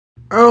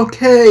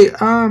Okay,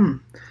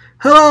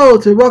 hello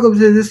welcome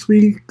to this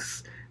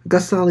week's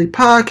AgostoAllElite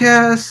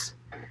Podcast.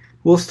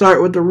 We'll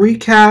start with the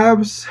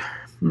recaps,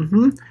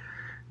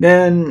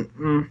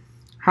 then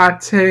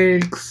hot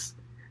takes,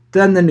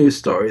 then the news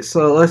stories.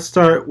 So let's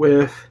start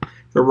with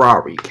the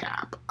Raw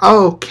recap.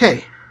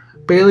 Okay,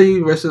 Bayley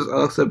versus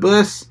Alexa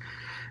Bliss.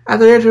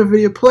 After the intro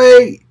video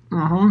play,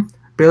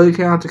 Bayley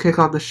came out to kick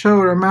off the show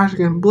with her match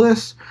against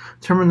Bliss,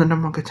 determined the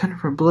number one contender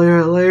for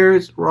Blair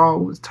Layers. Raw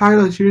was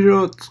title as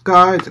usual.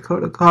 Sky,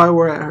 Dakota Kai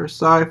were at her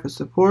side for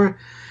support.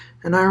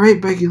 An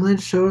irate Becky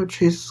Lynch showed up,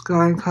 chased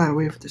Sky and Kai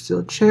away from the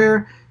steel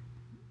chair,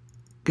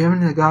 giving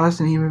the guys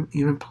an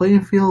even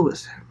playing field,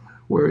 was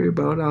worried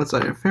about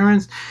outside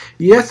interference.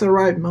 Yes,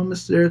 arrived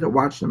moments there to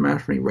watch the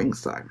match from the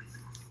ringside.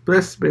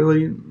 Bliss,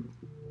 Bayley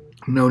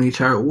known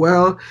each other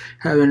well,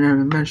 having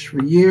never mentioned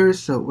for years,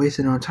 so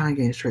wasted no time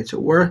getting straight to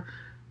work.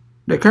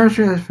 The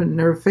chemistry has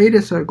never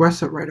faded, so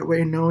aggressive right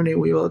away, knowing they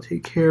will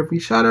take care of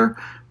each other.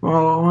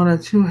 While on a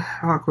two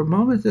awkward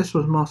moments, this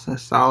was mostly a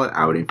solid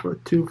outing for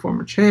two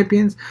former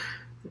champions.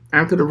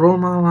 After the role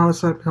model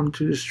outside became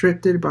too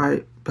restricted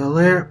by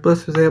Belair,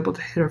 Bliss was able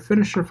to hit her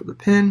finisher for the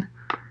pin.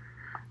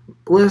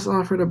 Bliss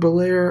offered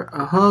Belair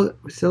a hug,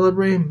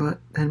 celebrating, but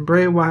then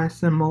Bray Wyatt's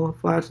symbol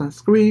flashed on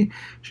screen.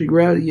 She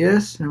grabbed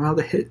yes and allowed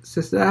to hit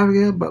Sister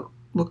Abigail, but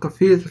looked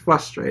confused and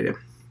frustrated.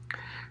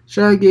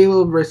 Chad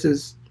Gable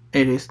versus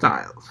AJ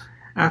Styles.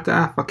 After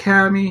Alpha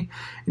Academy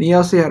and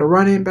ELC had a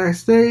run-in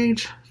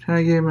backstage,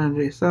 Chad Gable and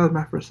AJ Styles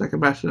met for a second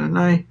match of the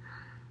night.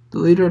 The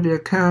leader of the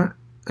account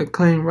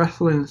acclaimed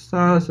wrestling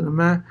Styles in the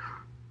match,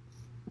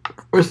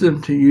 forced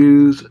them to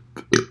use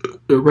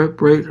the rip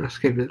break to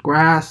escape the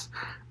grass.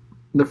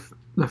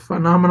 The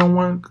phenomenal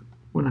one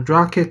with a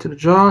drop kick to the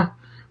jaw.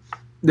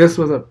 This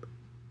was a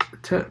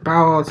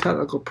battle of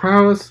technical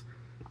prowess,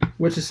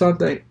 which is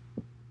something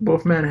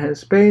both men had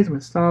spades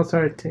when Styles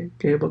started to take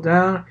Gable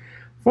down.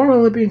 Former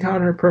Olympian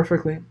countered her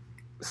perfectly.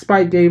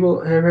 Despite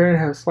Gable appearing to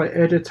have a slight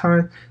edge at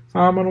times,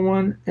 phenomenal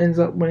one ends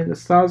up winning the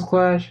Styles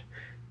Clash.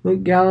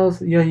 Luke Gallows,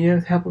 the Young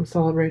Yuns help him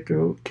celebrate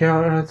through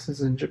Karl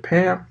Anderson in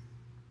Japan.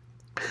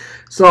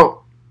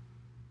 So,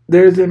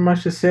 there isn't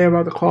much to say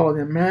about the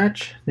quality of the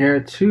match. There are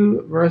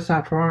two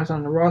versatile performers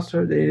on the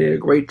roster. They did a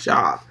great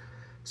job.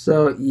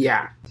 So,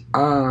 yeah.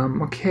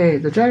 Okay.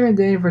 The Judgment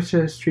Day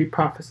versus Street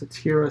Profits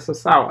Akira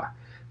Tozawa.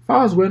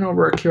 Fall's win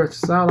over Akira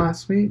Tozawa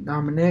last week.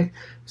 Dominic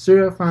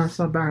Mysterio found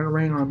himself back in the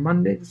ring on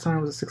Monday. This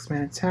time was a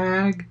 6-man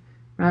tag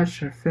match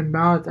for Finn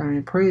Balor,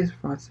 Damian Priest,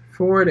 Francis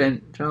Ford,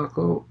 and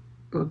Jericho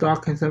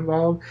Dawkins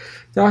involved.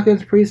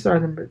 Dawkins, Priest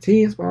started in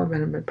teams, while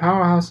men have been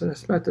powerhouse and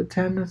respective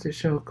tendons. They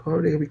show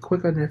they can be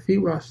quick on their feet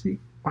while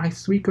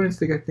sequence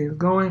to get things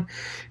going.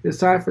 It's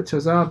time for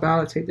Tozawa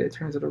Balor to take their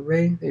turns at the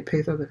ring. They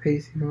paced up the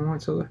pace even more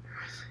until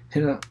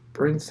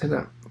Prince hit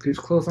a huge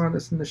clothesline to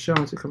send the show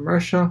into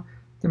commercial.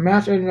 The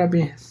match ended up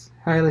being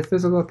highly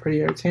physical,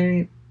 pretty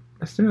entertaining.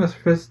 As soon as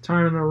his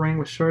time in the ring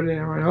was shorter than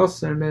everyone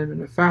else, and may have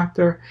been a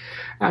factor.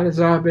 After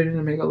Tozawa bidding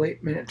to make a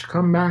late-minute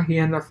comeback, he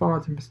ended up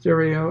falling to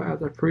Mysterio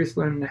after Priest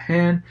lent him the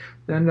hand.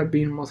 That ended up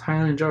being the most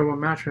highly enjoyable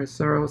match with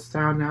several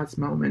standout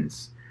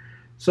moments.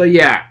 So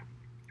yeah,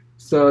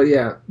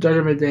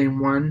 Judgment Day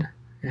won,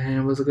 and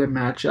it was a good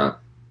matchup.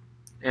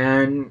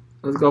 And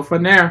let's go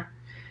from there.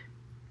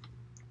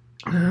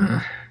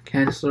 Candice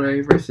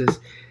LeRae versus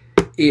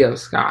Io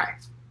Sky.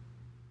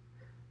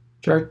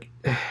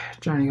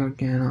 Johnny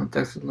Gargano,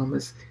 Dexter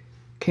Lumis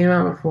came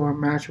out before a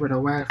match with a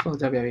whack full of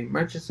WWE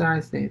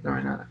merchandise. They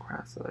throwing out the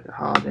crowd so the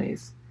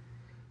holidays.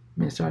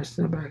 Started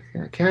still back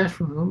cash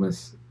from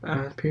Lumis.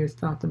 Pierce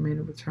stopped and made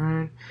a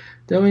return.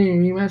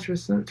 WWE rematch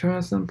was return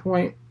at some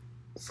point.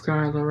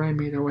 Sky and LeRae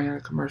made their way on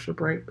a commercial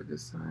break, but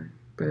this time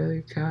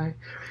Bayley, Kai,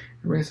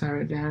 and ringside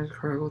were down his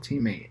critical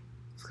teammate.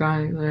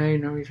 Sky and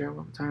LeRae know each other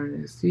one time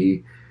in the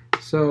sea,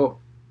 so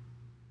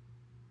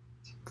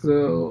they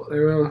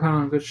really put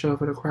on a good show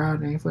for the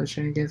crowd. And for the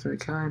shenanigans with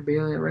Kai and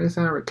Bayley at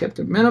ringside were kept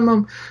at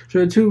minimum, so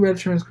the two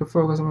veterans could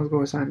focus on what's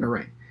going on in the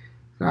ring.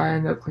 Kai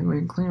ended up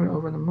cleaning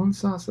over the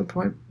moonsault at some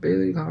point.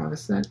 Bayley got on the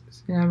set,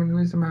 having the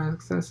least amount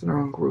of success in their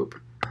own group.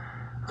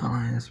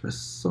 Alliance for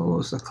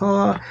Solo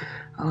Sikoa.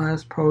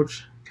 Alliance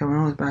approached Kevin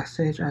Owens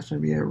backstage, asking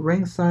to be at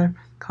ringside,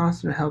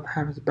 constant to help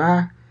have his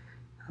back.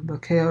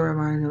 But KO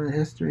reminded him of the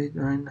history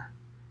during the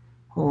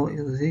whole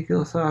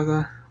Ezekiel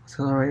saga. Was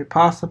already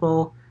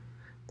possible.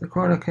 The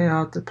corner came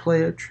out to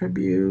play a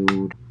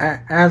tribute.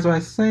 As I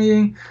was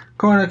saying,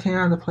 corner came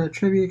out to play a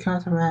tribute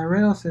concert for Matt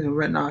Reynolds, and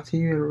written on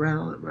TV with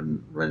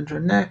Reynolds her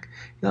neck.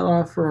 He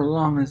allowed for a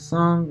long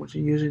song, which he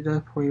usually does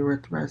before he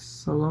ripped the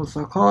rest solo.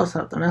 So call us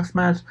out the next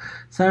match.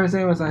 Sami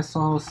Zayn was on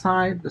Solo's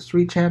side. The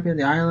street champion,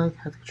 the Island,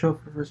 had control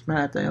for the first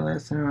match after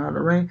Elias sent him out of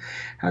the ring.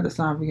 Had to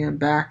stop again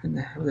back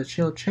with a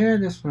chill chair.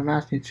 This was a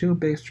match between two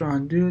big,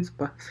 strong dudes,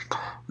 but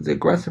was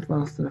aggressive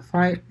most of the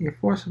fight. The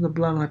force of the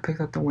bloodline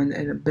picked up the win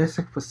in a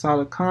basic for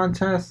solid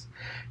contest.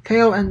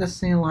 KO ended up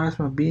seeing Elias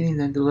from a beating,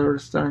 then delivered a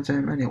stunner to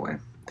him anyway.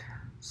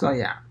 So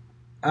yeah,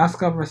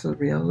 Asuka versus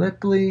Rhea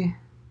Ripley.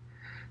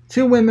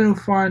 Two women who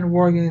fought in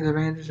War Games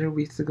advantage 2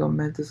 weeks ago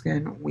met this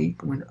game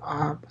week when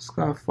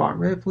Asuka fought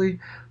Ripley.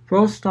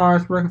 Both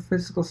stars working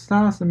physical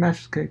styles. The match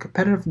was getting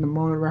competitive from the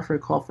moment the referee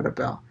called for the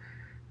bell.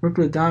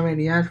 Ripley dominated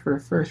the action for the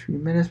first few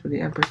minutes, but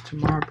the Empress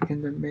tomorrow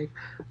began to make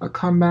a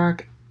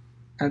comeback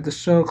at the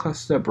show called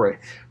Celebrate.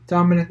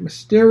 Dominic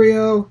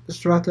Mysterio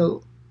distracted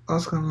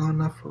Asuka long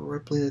enough for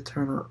Ripley to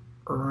turn her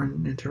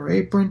into her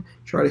apron,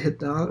 try to hit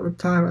the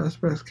riptide,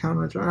 Express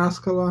counter into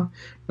Asuka.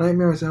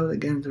 Nightmare was able to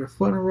get into her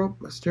foot in a rope.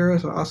 Mysterio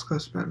saw Asuka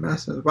spent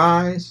mess in his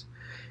eyes.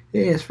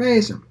 In his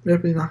face, and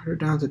Ripley knocked her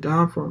down to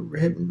Dom for a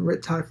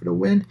riptide for the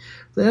win.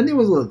 The ending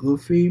was a little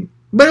goofy,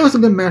 but it was a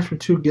good match for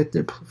two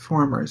gifted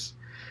performers.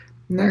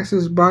 Next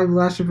is Bobby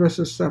Lashley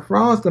versus Seth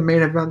Rollins. The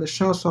main event of the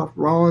show saw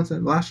Rollins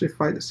and Lashley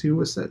fight to see who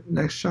was the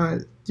next shot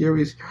at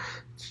Series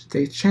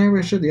State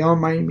Championship. The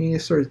Almighty Media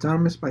started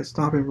dominance by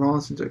stomping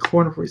Rollins into the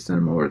corner before he sent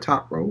him over the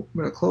top rope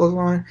with a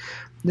clothesline.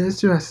 These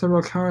two had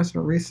several counters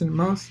in recent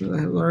months that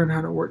they learned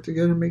how to work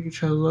together and make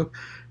each other look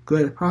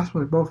good as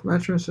possible. Both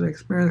veterans, so they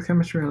experienced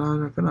chemistry and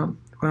allowed them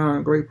to put on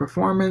a great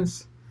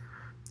performance.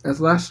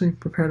 As Lashley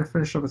prepared to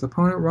finish up his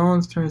opponent,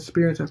 Rollins turned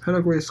spear into a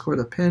pedigree, scored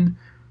a pin.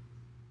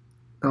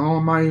 The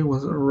Almighty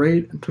was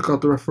irate and took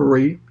out the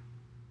referee.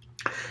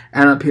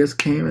 Adam Pearce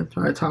came and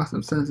tried to talk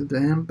some sense into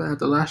him, but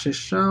after Lashley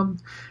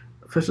shoved,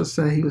 officials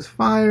said he was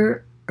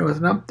fired. It was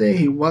an update.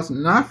 He was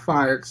not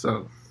fired,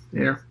 so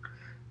there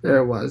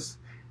it was.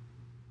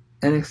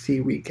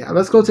 NXT recap.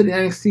 Let's go to the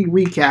NXT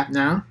recap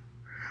now.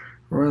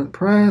 Royal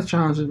Perez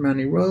challenges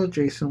Mandy Rose.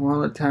 Jason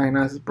Waller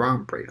antagonizes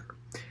Braun Breaker.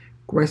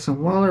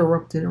 Grayson Waller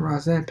erupted and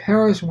Roseanne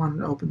Perez wanted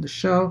to open the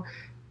show.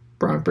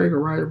 Braun Breaker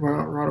righted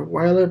Roddy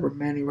Weiler, but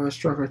Mandy Rose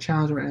struck her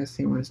challenger at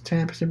NXT Women's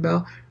Championship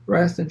belt.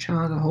 Rest and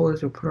challenged the holder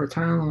to put her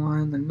title on the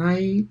line the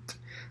night.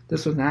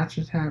 This was an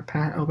action tag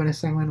Pat opening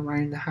segment,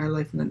 writing the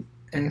highlight from the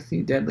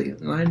NXT Deadly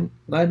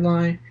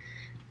Line.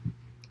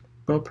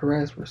 Both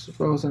Perez versus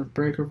Rose and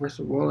Breaker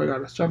versus Waller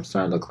got a jump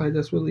start. Looked like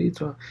this would lead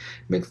to a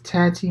mixed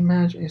tag team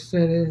match.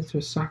 Instead, it into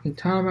a shocking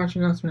title match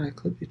announcement that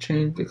quickly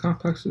changed the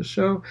complex of the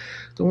show.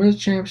 The Women's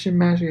Championship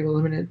match gave a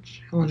limited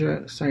challenger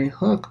a exciting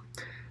hook.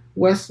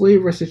 Wesley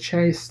versus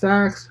Chase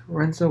Stacks.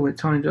 Lorenzo with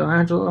Tony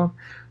D'Angelo.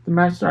 The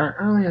match started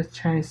early as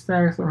Chase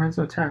Stacks.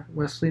 Lorenzo attacked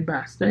Wesley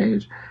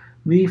backstage.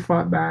 Lee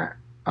fought back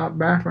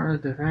for an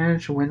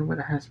advantage to win with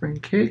a handspring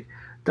kick.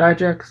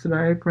 Dijak to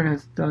the apron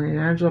as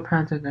D'Angelo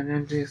panted an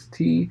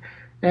NXT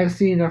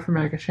North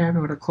American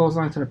champion with a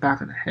clothesline to the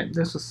back of the head.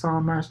 This was a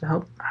solid match to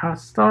help hot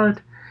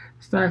start.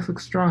 Stacks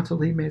looked strong until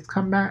Lee made his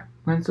comeback.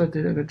 Lorenzo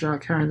did a good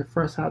job carrying the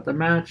first half of the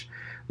match.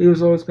 Lee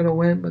was always going to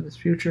win, but his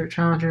future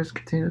challengers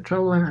continued to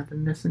trouble him after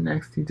missing the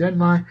NXT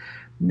deadline.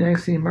 The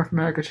NXT North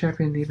America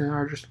champion needed a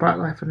larger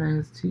spotlight for the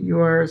NXT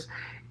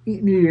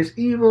New Year's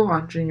Evil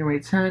on January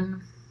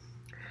 10.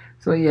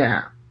 So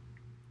yeah,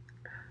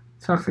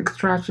 Toxic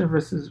Attraction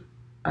versus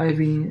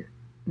Ivy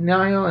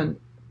Nile and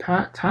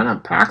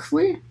Tana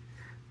Paxley.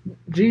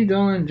 G.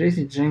 Dolan and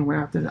JC Jane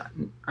went after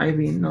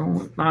Ivy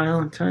Nile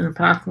and Tana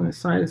Paxley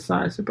side to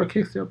side super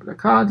kicks to open the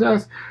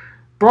contest.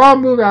 Brawl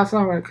moved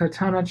outside with a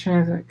Katana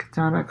chance and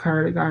Katana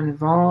Carter got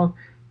involved,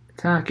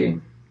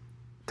 attacking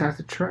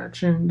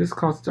Attraction. This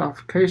caused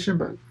disqualification,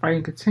 but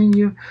fighting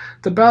continued.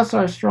 The belts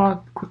started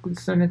strong, quickly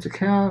descended into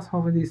chaos.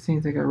 Hopefully these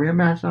teams take a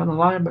rematch down the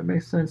line, but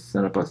makes sense to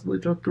set up a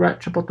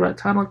triple threat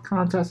title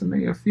contest in the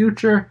near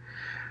future.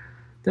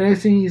 The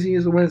next thing is to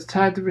use the women's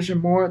tag division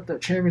more. The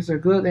champions are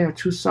good. They have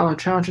two solid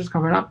challengers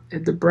coming up.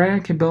 If the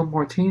brand can build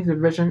more teams, the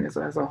division as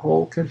a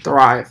whole can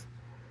thrive.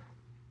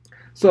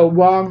 So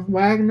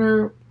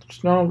Wagner,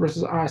 Snow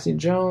versus Odyssey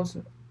Jones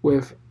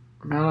with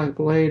Malik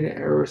Blade and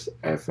Eris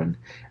Effin.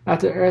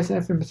 After Eris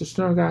Effin and Mr.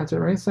 Snow got into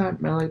the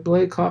ringside, Malik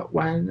Blade caught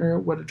Wagner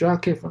with a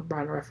dropkick from the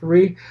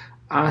referee.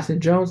 Odyssey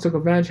Jones took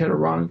advantage, had a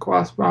running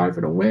crossbody for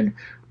the win.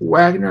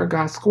 Wagner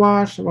got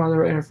squashed while they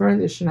were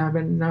interference. It shouldn't have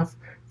been enough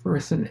for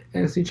an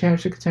NXT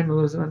Championship contender to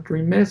lose in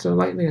 3 minutes. So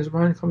Lightning is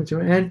run coming to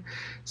an end.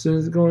 So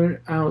he's going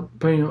out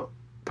putting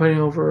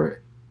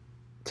over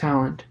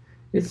talent.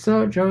 It's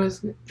so Jones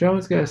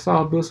got a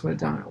solid boost when it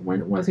down.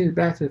 Once he's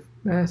back to the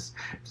best,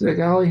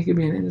 he could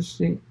be an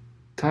interesting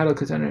title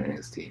contender in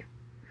NXT.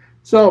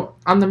 So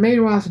on the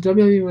main roster,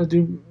 WWE will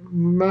do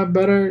a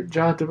better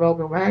job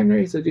developing Wagner.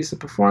 He's a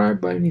decent performer,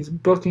 but he needs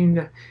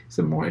booking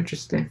some more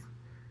interesting.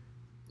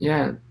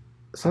 Yeah,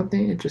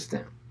 something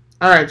interesting.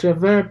 Alright,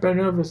 Javier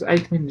Bernal versus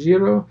Eichmann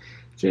Jiro.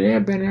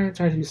 Javier Bernal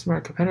tried to be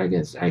smart competitor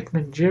against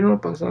Eichmann Jiro,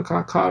 but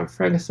got caught with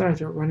Frankenstein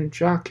to a running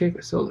drop kick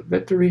to seal the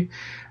victory.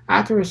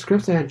 Afterwards,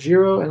 Scripps had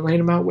Jiro and laid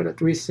him out with a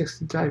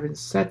 360 diving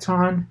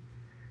seton.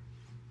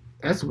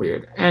 That's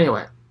weird.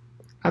 Anyway,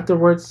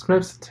 afterwards,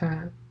 Scripps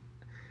had...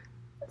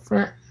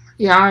 I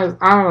don't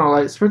know,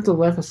 like sprint to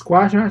left and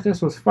squash match.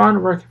 This was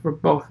fun working for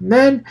both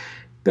men.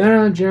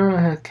 Bernal and Jiro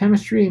had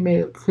chemistry. He made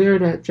it clear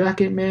that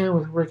Jacket Man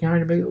was working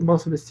hard to make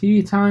most of his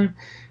TV time.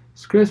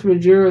 Scripts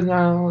with Jiro is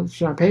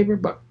not on paper,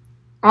 but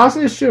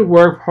also it should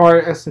work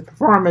hard as a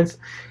performance.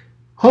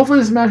 Hopefully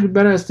this match will be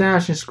better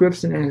establishing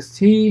Scripts in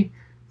NXT.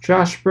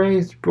 Josh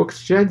Briggs,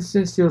 Brooks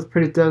Jensen steals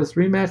Pretty Deadly's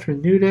rematch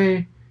with New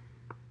Day.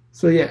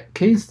 So yeah,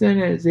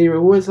 Kingston and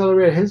Xavier Woods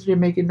celebrated history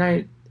making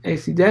night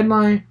NXT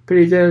Deadline.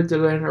 Pretty Deadly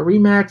delaying a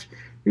rematch.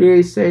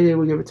 They say they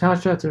would give a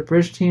title shot to the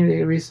British team.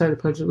 They recited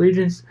the Pledge of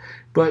Allegiance,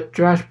 but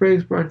Josh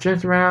Briggs brought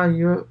Jens around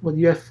with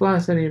the U.S.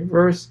 flag and he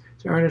reversed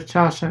to earn a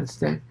title shot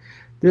instead.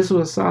 This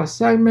was a solid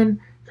segment,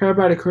 carried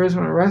by the charisma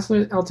of the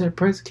wrestlers. Elton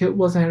Prince, Kit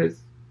Wilson had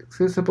his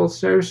accessible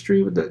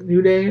chemistry with the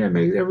New Day that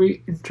makes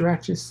every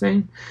interaction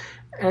sing.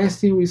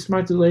 NXT was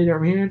smart to lay the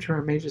arena to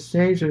a major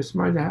stage. They were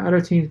smart that other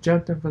teams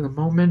jumped them for the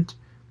moment.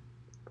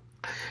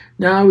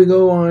 Now we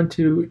go on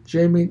to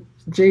JD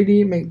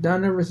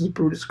McDonough versus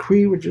Brutus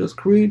Creed with Jules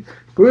Creed.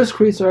 Brutus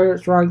Creed started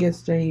strong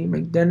against JD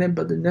McDonough,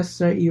 but the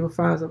necessary evil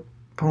files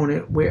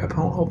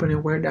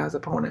opening wear down his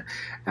opponent.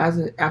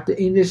 After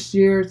English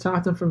year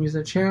stopped him from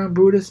using a chair on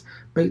Brutus,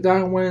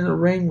 McDonough went in the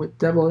ring with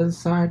Devil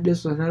inside.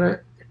 This was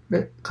another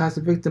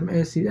classic victim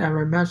NXT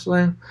ever match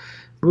length.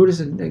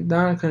 Brutus and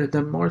McDonough could have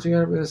done more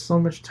together, but there's so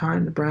much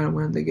time to Brand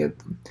win to get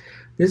them.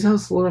 This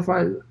helped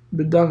solidify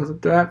the Dog as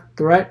a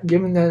threat,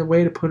 given that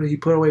way he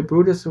put away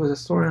Brutus. It was a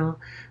story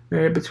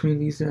between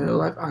these two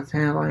left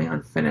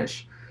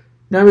unfinished.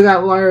 Now we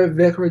got Lyra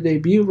Vickers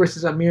debut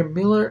versus Amir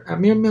Miller.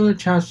 Amir Miller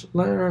challenged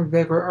Lyra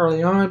Vickers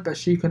early on, but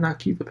she could not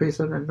keep the pace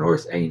of the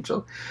Norse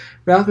Angel.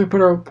 Valkyrie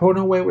put her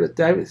opponent away with a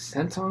David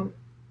Senton.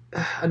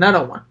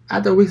 Another one.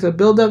 After weeks of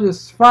build-up, this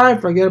was fine.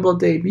 Forgettable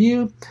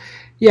debut.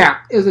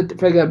 Yeah, it was a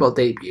forgettable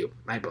debut,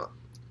 my book.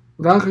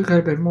 Valkyrie could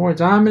have been more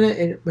dominant.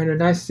 It would have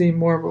been nice to see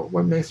more of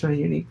what makes her a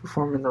unique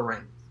performer in the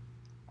ring.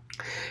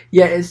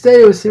 Yet instead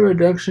it was a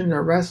reduction in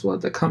the wrestle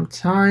at the come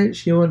time.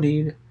 She will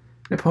need an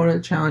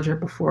opponent to challenge her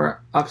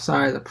before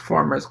upside the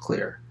performer is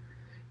clear.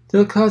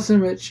 Dill Hudson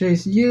with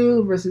Chase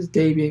U versus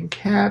Damien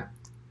Cap.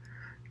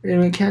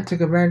 Damien Cap took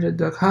advantage of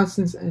Dill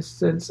Hudson's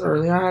instance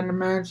early on in the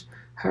match.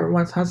 However,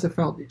 once Hudson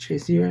felt the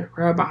Chase U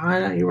right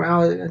behind it, he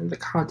rallied in the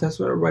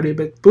contest with a ready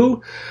big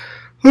boo.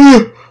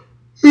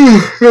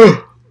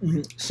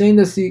 Shame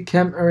to see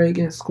Kemp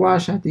Reagan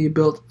squash after he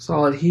built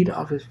solid heat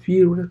off his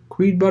feud with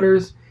Creed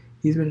Butters.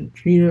 He's been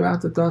treated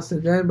out the dust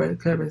and then,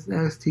 but Kevin's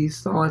NXT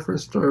solid for a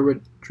story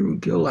with Drew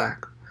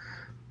Gulak.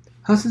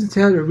 Hudson's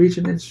tale to reach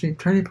an interesting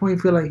turning point.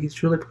 I feel like he's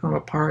truly become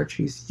a part of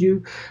Chase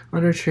U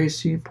under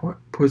Tracy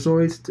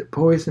poised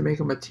to make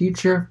him a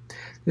teacher.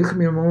 This could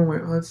be a moment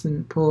where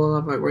Hudson pull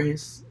off a green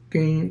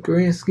scheme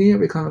and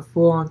become a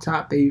full-on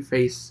top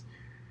babyface.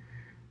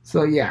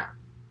 So yeah.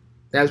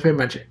 That's pretty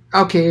much it.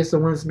 Okay, it's the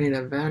women's main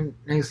event.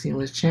 NXT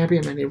Women's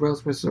Champion Mandy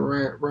Rose versus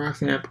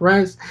Roxanne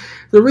Perez.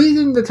 The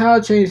reason the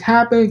title change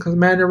happened because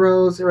Mandy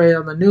Rose right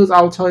on the news. I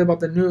will tell you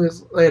about the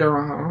news later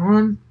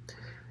on.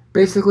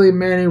 Basically,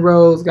 Mandy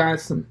Rose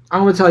got some.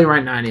 I'm gonna tell you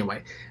right now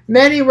anyway.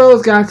 Mandy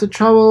Rose got into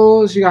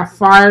trouble. She got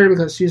fired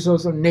because she showed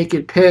some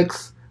naked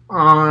pics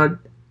on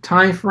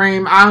Time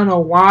Frame. I don't know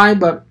why,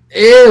 but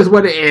it is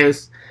what it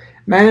is.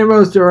 Mandy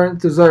Rose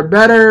deserved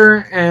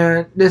better,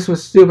 and this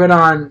was stupid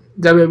on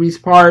WWE's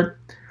part.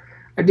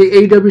 I think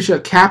AEW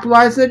should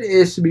capitalize it.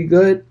 It should be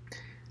good.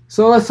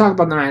 So let's talk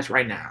about the match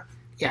right now.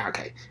 Yeah,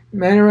 okay.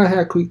 Mandy Rose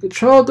had quick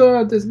control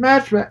during this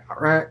match, but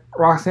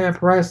Roxanne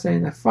Perez staying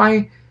in the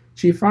fight.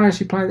 She planned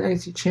the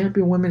NXT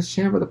Champion, Women's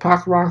Champion with the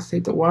Pocket Rocks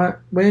take the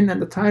win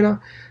and the title.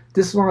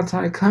 This is a long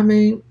time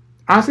coming.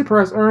 Honestly,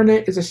 Perez earned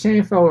it. It's a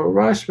shame fell with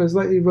Rush, but it's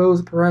likely Rose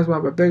and Perez will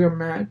have a bigger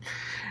match.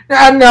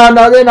 No,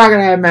 they're not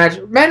gonna have a match.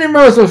 Mandy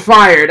Rose was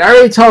fired. I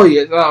already told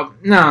you.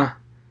 No.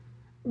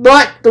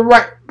 But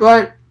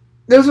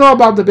this is all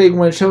about the big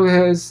win.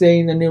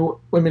 Showcasing the new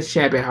Women's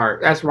Champion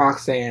heart. That's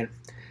Roxanne.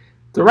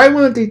 The right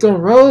woman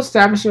dethroned Rose,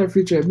 establishing her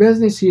future in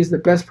business. She is the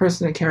best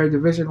person to carry the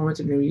division going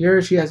into the new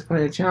year. She has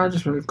plenty of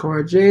challenges from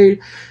Cora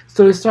Jade.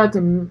 So they start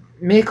to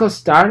Mako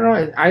Starter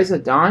and Isa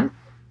Dawn.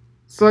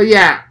 So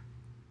yeah.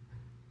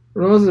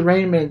 Rose's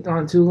reign been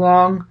on too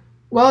long.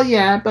 Well,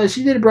 yeah, but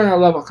she did bring a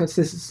level of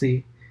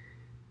consistency.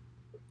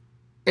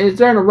 It's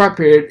during the rut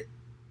period.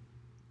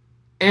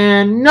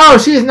 And no,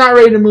 she's not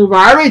ready to move on.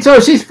 I already told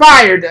you she's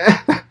fired. And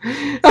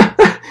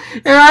I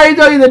already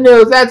told you the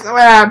news. That's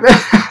what happened.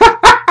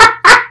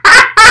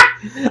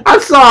 I'm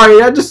sorry.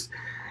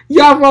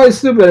 Y'all probably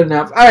stupid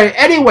enough. Alright,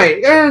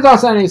 anyway, here's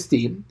also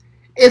NXT.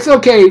 It's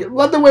okay.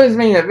 Let the women's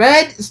main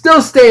event.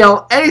 Still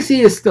stale.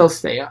 NXT is still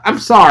stale. I'm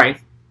sorry.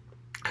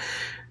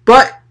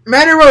 But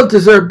Mandy Rose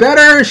deserved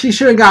better. She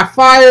should have got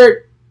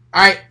fired.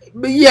 Alright.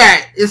 But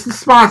yeah, it's the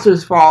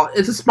sponsors' fault.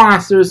 It's the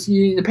sponsors.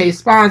 You need to pay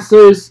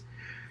sponsors.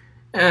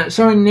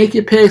 Showing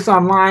naked pics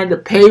online, the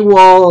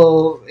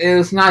paywall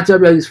is not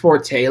WWE's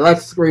forte.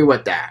 Let's agree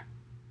with that.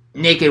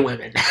 Naked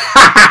women.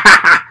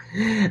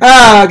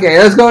 Okay,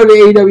 let's go to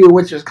the AEW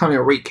Witchers Coming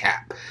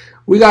recap.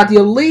 We got the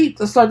Elite.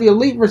 Let's start the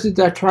Elite versus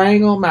Death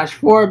Triangle. Match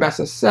 4, best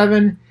of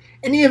 7.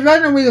 In the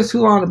event that we was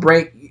too long to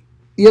break,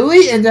 the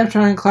Elite and Death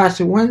Triangle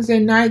clashed on Wednesday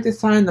night. This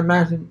time, the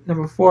match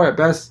number 4 at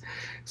best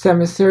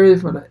 7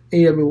 series for the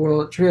AEW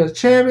World Trios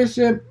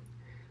Championship.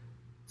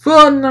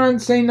 Full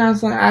non-same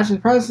non-side action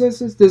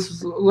processes. This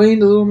was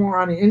leaned a little more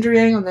on the injury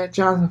angle that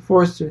Johnson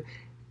forced to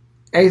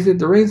exited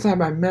the ringside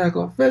by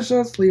medical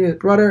officials, leaving his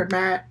brother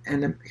Matt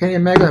and Kenny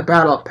Omega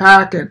battle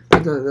Pac and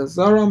the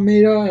Zorro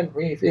Mito and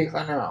Rey Fenix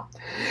on their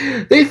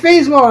own. They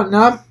faced well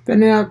enough,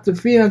 ending up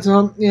defeat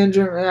until the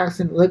injured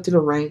accident lifted the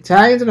ring,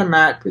 tagged into the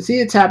mat,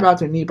 proceeded to tap out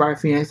to a knee by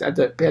Phoenix at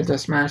the pin to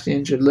smash the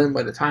injured limb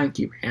with a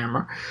timekeeper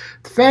hammer.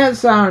 The fans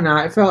saw or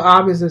not, it felt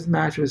obvious this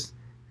match was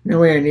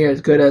nowhere near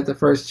as good as the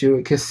first two,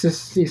 with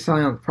consistency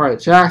selling on the part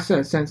of Jackson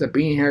and a sense of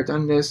being here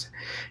done this,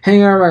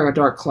 hanging over like a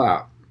dark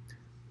cloud.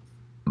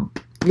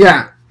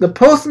 Yeah, the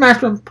post-match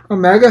from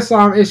Omega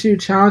saw him issue a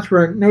challenge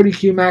for a no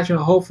DQ match and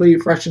hopefully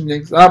freshen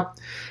things up.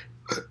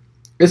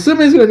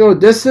 Assuming he's going to go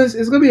distance,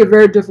 it's going to be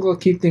very difficult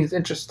to keep things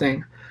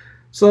interesting.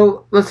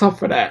 So let's hope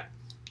for that.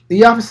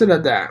 The opposite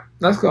of that.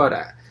 Let's go with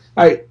that.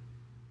 Alright.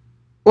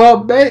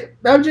 Well,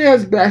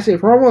 MJF's backstage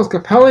promo was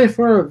compelling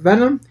for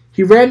Venom.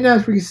 He ran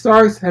down 3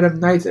 stars ahead of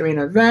Knight's main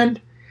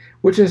event,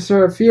 which is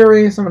sort of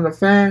infuriating some of the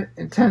fan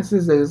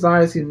intensities that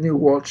desire to see the new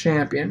world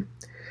champion.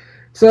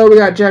 So we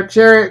got Jeff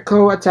Jarrett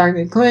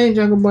attacking Acclaim,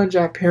 Jungle Boy, and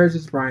Jack Perry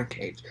versus Brian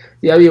Cage.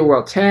 The WWE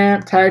World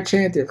Tag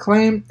Champ, The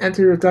Acclaim,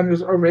 entered with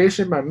Thunder's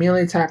ovation by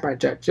immediately attacked by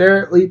Jeff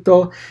Jarrett,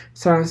 Lethal,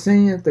 Simon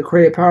Singh, the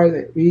creative power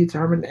that we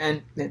determined to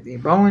end Anthony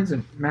Bowens,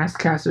 and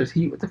Masscaster's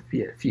heat with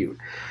the feud.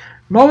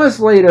 Moments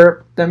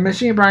later, the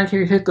Machine Brian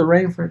Cage hit the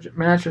ring for a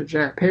match with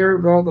Jack Perry,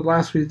 rolled the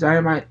last week's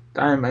Dynamite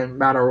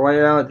Battle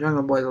Royale, and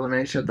Jungle Boy's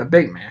elimination of the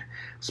Big Man.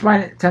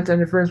 Despite attempt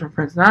interference from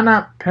Prince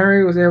Nana,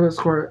 Perry was able to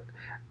score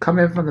come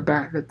in from the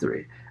back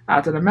victory.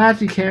 After the match,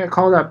 he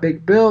called out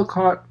Big Bill,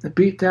 caught the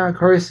beatdown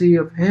courtesy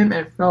of him,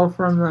 and fell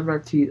from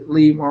the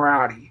Lee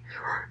Moriarty.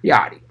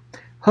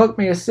 Hook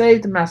made a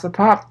save, the master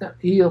pop, the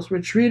heels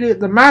retreated.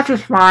 The match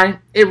was fine.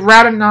 It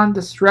rattled on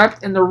the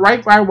strep, and the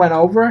right went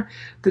over.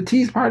 The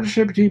tease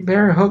partnership between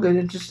Perry and Hook is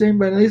interesting,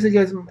 but at least it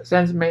gets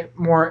sense to make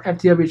more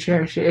FTW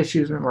championship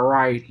issues with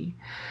variety.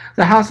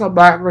 The House of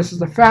Black versus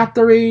the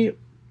Factory.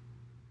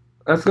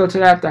 Let's go to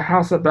that. The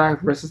House of Black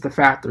versus the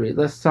Factory.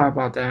 Let's talk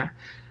about that.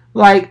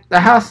 Like, the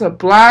House of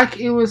Black,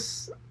 it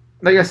was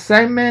like a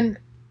segment.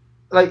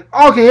 Like,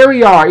 okay, here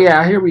we are.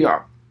 Yeah, here we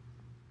are.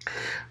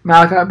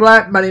 Malachi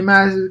Black, Buddy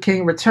Madison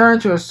King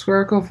returned to a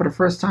circle for the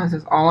first time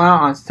since All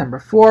Out on September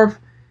 4th.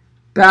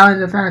 Battling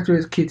the Factory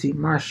is QT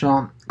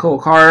Marshall, Cole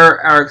Carter,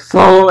 Eric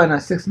Solo in a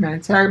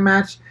 6-man tag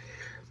match.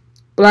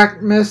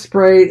 Black mist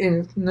sprayed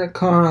in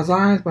Nicole's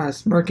eyes by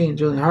smirking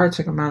Julian Hart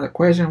took him out of the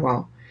equation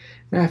while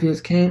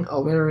Matthews King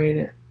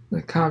obliterated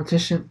the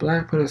competition.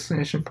 Black put a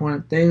exclamation point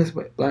of things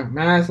with Black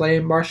Mass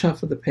laying Marshall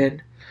for the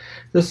pin.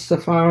 This is the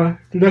final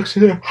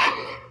deduction.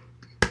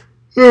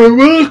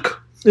 Look!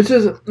 It's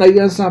just like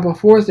the Unstoppable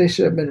Force. They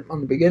should have been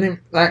on the beginning.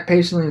 Black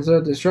patiently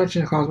observed the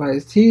destruction caused by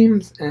his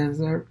teams and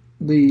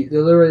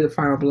delivered the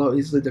final blow,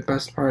 easily the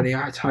best part of the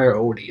entire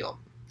ordeal.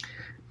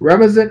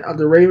 Represent of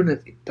the Raven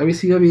that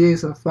WCW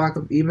is a flock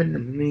of even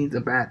and means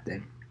a bad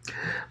thing.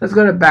 Let's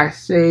go to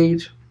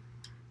backstage.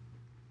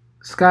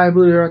 Sky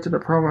Blue directed the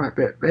promo at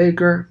Britt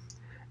Baker.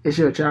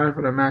 Issued a challenge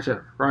for the match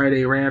at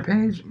Friday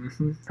Rampage.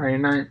 Friday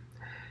night.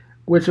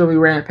 Which will be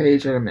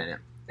Rampage in a minute.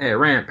 Hey,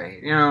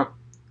 Rampage,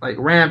 like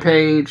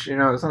Rampage,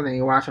 something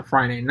you watch on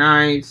Friday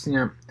nights,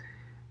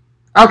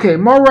 Okay,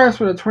 more rest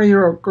for the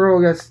 20-year-old girl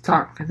against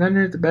top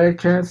contenders. The better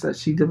chance that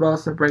she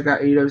develops a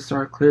breakout AEW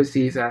star clear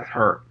sees as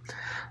her.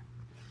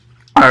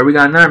 Alright, we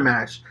got another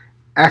match.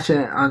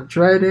 Action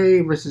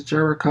Andrade versus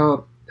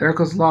Jericho.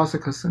 Jericho's loss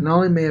because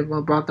Canoli may have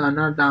brought down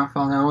another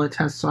downfall and only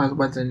 10 stars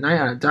Wednesday night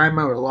on a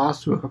Dynamite with a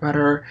loss to a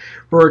competitor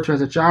referred to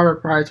as a jobber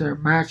prior to her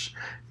match.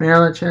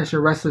 Maryland Championship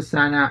Wrestler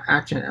signed out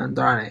Action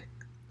Andrade.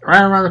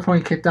 Right around the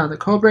point he kicked out the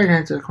Cobra and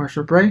headed to the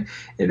commercial break,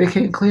 it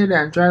became clear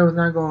that Andrade was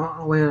not going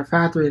away to the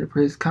factory in the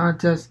previous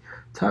contest.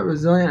 Tough,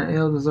 resilient, and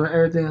able to deserve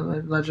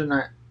everything legend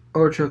that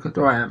Ocho could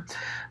throw at him.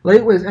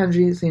 Late with his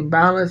energy seemed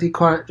boundless, he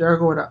caught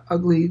Jericho with an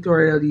ugly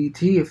Dorado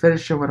DDT and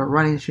finished him with a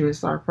running shooting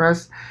star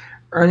press,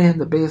 earning him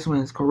the biggest win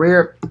in his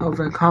career.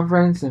 Over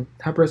conference, and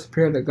Peppers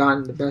appeared to have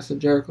gotten the best of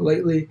Jericho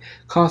lately,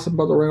 cost him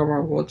both the Ring of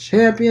Honor World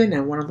Champion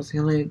and one of his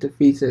healing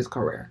defeats in his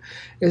career.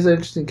 It's an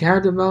interesting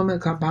character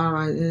development, compounded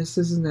by the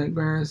insistence that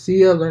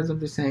Garcia learns of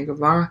the saying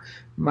Guevara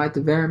might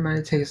the very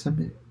man take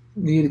some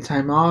needed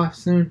time off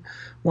soon.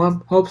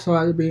 One hopes so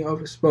after being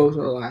overexposed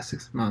over the last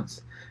 6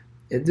 months.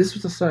 If this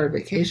was the start of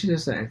vacation,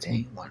 it's an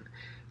entertaining one.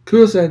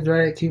 Kudos to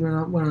Andrade keeping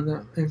up one of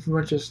the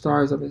influential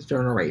stars of his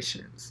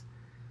generations.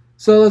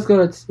 So let's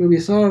go to Ruby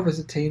Soho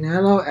versus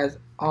Tainello as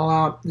All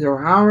Out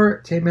 0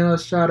 Hour. Tainello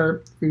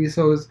shattered Ruby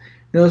Soho's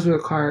nose with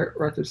required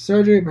rectal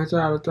surgery, but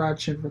out of throat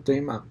chin for 3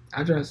 months.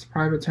 After his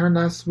private return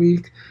last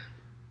week,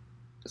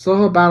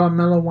 Soho battled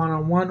Mello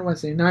one-on-one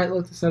Wednesday night.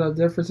 Looked to settle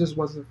differences,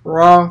 wasn't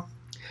for all.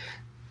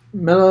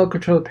 Mello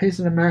controlled the pace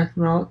of the match.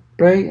 Mello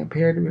break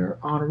appeared to be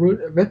on route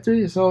to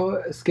victory. Soho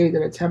escaped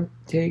an attempt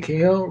to take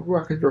KO.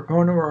 Rock his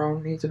opponent were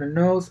on knee to the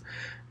nose.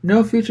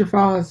 No future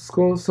foul as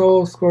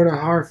Soho scored a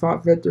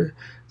hard-fought victory.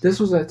 This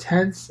was a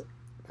tense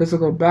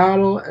physical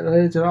battle and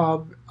led to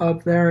the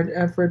valiant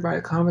effort by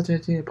the commentary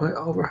team to put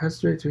over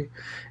history to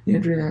the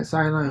injury that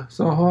sideline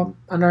Soho.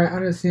 Under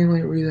an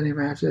unseemly reasoning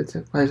match that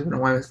took place in the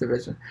women's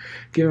division.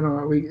 Given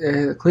a week, they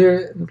had a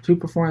clear two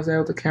performers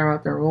able to carry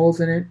out their roles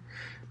in it.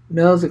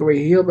 Mills is a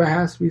great heel, but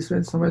has to be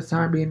spent so much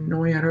time being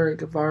annoying at her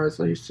Guevara's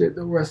leadership.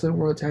 The wrestling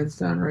world tends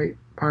to underrate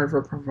part of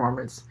her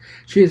performance.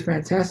 She is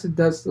fantastic,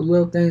 does the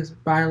little things,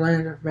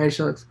 byline, and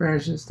facial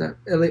expressions that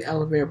really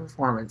elevate her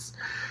performance.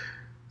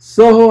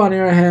 Soho, on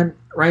the other hand,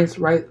 ranks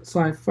right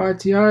side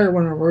FTR,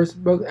 one of the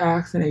worst booked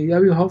acts in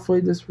AEW.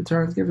 Hopefully, this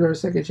return gives her a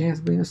second chance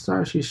of being a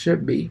star she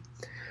should be.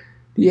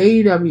 The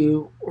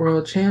AEW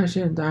World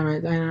Championship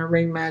Dynamite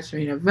ring match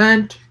main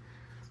event.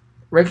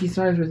 Ricky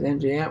Starks vs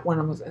MJF, one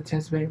of the most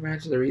anticipated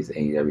matches of the recent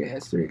AEW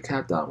history,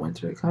 capped out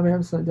winter coming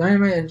episode.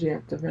 Dynamite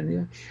MJF defending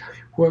the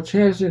World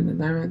Championship in the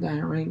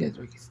Dynamite ring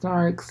against Ricky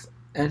Starks.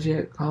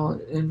 MJF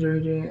called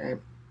injury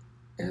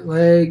and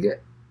leg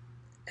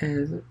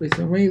as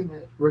recent weeks.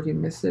 Ricky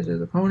missed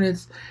his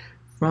opponents.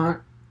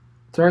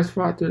 Starks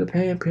fought through the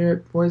pain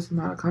period, forced him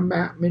out of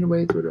comeback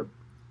midway through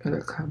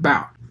the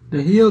bout.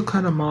 The heel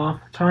cut him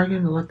off,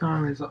 targeting the left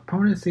arm of his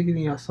opponent, seeking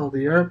the assault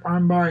the earth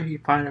armbar. He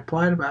finally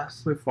applied it, but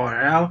absolutely fought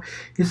it out.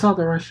 He sought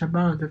the Russian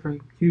belt on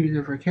different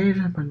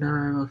occasions, but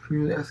never able to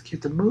freely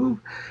execute the move.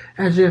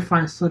 MJF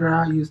finally slid her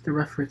out, used the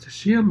referee to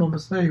shield.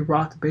 Moments later, he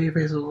rocked the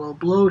babyface with a low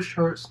blow,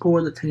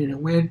 scored the 10 to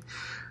win.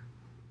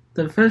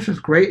 The finish was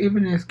great,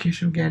 even the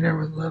execution again there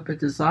was a little bit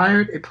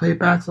desired. It played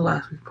back to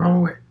last week's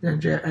promo where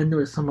MJF ended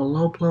with some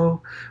low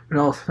blow. When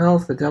all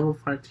fails, the devil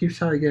for a cheap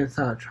shot to get us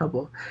out of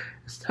trouble.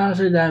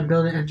 Establishing that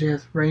building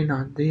MJF's reign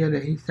on Dia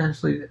that he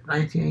essentially the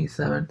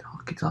 1987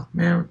 Talkie Talk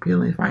Man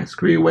repeatedly finds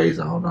screwy ways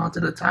to hold on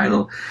to the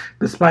title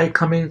despite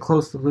coming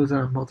close to losing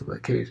on multiple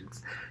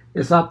occasions.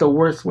 It's not the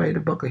worst way to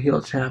book a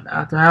heel champ.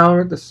 After,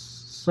 however, the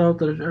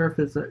Salt of the Earth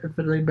is an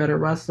infinitely better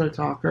wrestler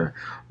talker,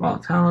 while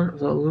talent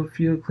was a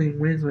few clean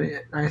wins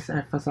with nice to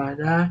emphasize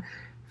that.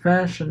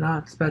 Fans should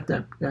not expect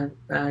that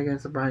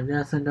against the Brian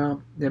Jensen,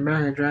 though. The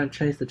American Dragon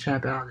chased the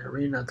champ out in the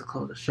arena to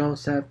close the show,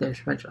 set their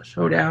special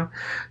showdown.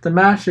 The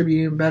match should be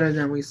even better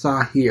than we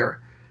saw here.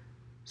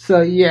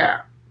 So,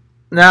 yeah.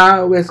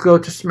 Now, let's go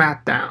to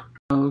SmackDown.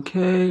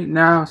 Okay,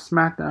 now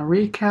SmackDown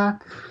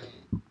recap.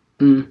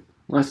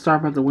 Let's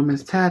start with the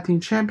Women's Tag Team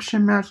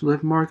Championship match.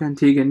 Liv Morgan and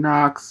Tegan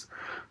Nox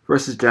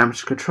versus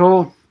Damage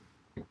Control.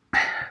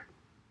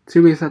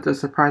 2 weeks after the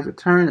surprise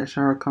return, the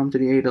Charlotte come to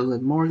the aid of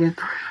Liv Morgan.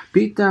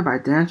 Beat down by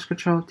Damage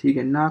Control,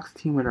 Tegan Nox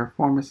team with her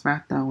former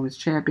SmackDown Women's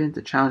Champion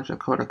to challenge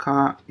Dakota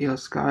Kai, Io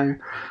Sky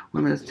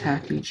Women's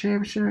Tag Team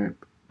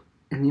Championship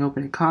in the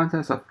opening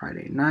contest of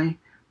Friday night.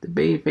 The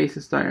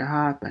babyfaces started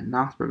hot, but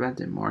Nox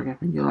prevented Morgan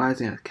from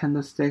utilizing a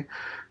kendo stick,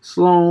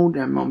 slowed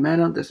their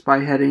momentum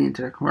despite heading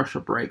into the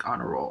commercial break on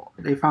a roll.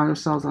 They found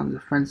themselves on the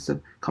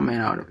defensive coming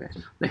out of it.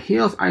 The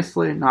heels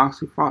isolated Nox,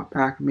 who fought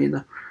back and made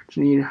the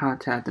needed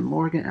hot tag to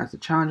Morgan as the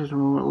challengers were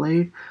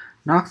relayed.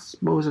 Nox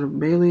exposed to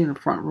Bayley in the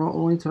front row,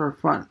 only to her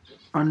front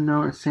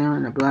unknown Sam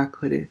in a black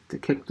hoodie to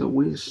kick the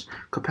Wish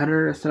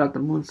competitor to set up the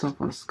moonsault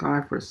on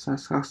Sky for a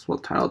successful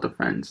title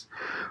defense.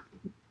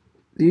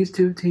 These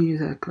two teams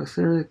have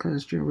considered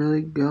chemistry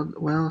really good,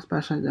 well,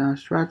 especially down the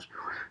stretch.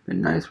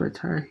 Been nice for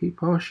a heat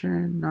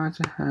potion, not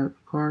to have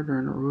recorded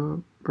during the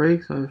rule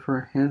break, so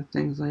for him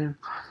things later.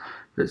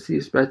 But see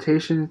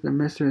expectations, the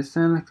mystery of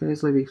Santa could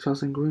easily be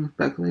Chelsea Green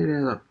speculated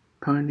as a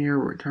pioneer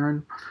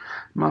return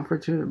a month or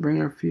two to bring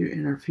her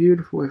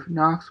feud with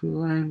Nox, who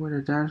laying with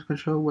her Damage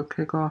Control would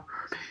kick off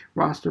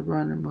roster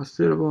run in the most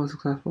suitable and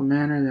successful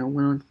manner than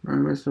willing to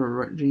remember the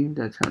regime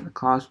that attempt the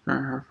cause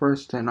during her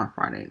first stint on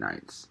Friday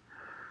nights.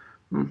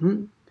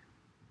 And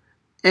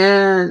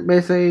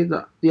basically,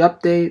 the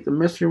update, the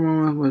mystery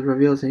woman was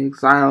revealed to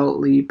Exile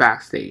Lee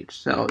backstage.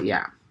 So,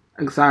 yeah,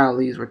 Exile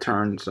Lee's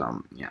return.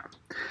 So, yeah.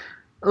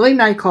 Late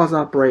Night calls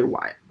out Bray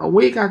Wyatt. A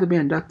week after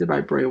being inducted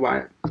by Bray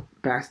Wyatt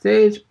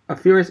backstage, a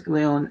furious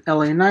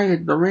LA Knight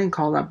hit the ring,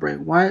 called out Bray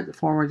Wyatt, the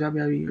former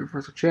WWE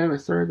Universal Champion,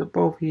 asserted that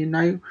both he and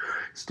Knight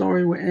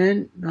story were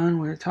in. None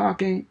were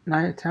talking.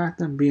 Knight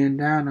attacked him, being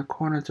down a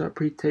corner to a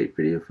pre-taped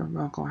video from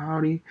Uncle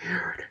Howdy.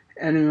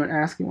 Anyone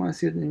asking want to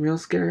see something real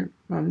scary.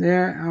 From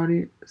there,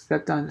 Howdy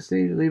stepped on the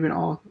stage, leaving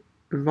all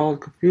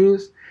involved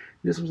confused.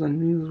 This was a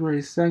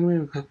newsworthy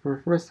segment because for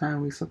the first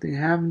time something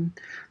happened.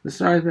 The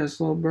story's been a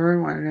slow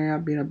burn, while it may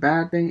not being a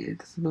bad thing.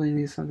 It really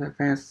needs something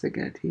fans to stick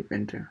their teeth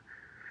into.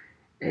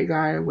 A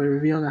guy would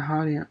reveal that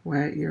Howdy and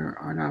Wyatt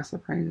are not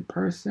surprising in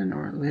person,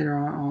 or later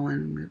on, all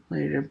in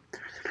later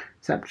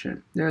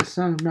exception. There are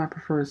some who not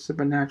prefer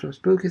supernatural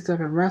spooky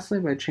stuff in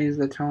wrestling, but it changes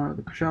the tone of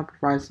the show,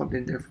 provides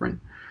something different.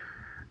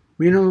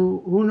 We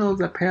know who knows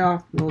the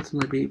payoff will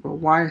ultimately be, but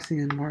why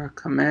seems more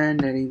command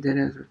than he did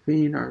as a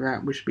fiend, or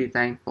that we should be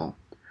thankful.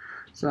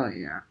 So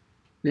yeah.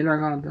 Then we're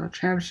going to do a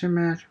championship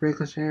match,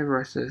 Ricochet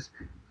versus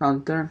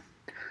Gunther.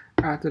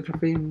 After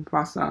defeating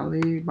Mustafa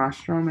Ali, Braun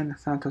Strowman, and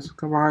Santos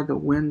Escobar to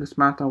win the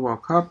SmackDown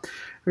World Cup,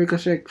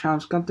 Ricochet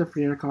challenged Gunther for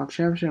the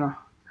Intercontinental Championship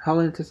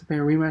highly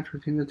anticipated rematch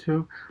between the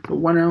two, but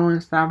one and only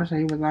established that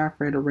he was not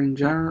afraid of ring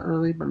general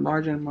early, but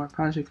larger and more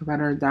punchy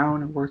competitor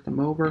down and worked him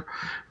over.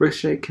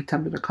 Ricochet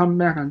attempted to come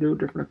back on two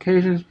different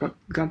occasions, but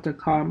Gunther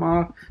caught him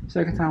off.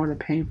 Second time with a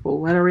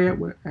painful lariat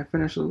and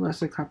finished the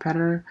listed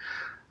competitor.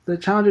 The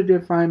challenger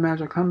did find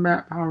magic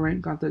comeback, power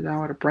rank Gunther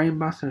down with a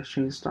brainbuster,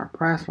 exchange star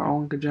press, but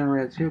only could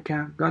generate a 2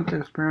 count.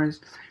 Gunther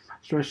experienced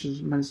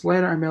stretches minutes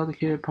later and able to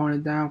keep his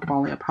opponent down,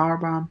 following a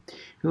powerbomb.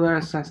 He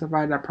later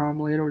specified that problem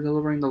later,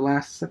 delivering the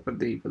last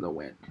sympathy for the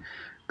win.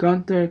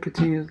 Gunther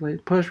continues to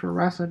push for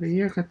Wrestler of the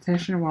Year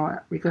contention, while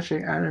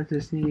Ricochet added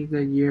to sneaky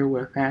good year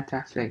with a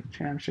fantastic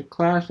championship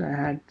clash that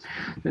had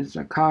been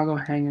Chicago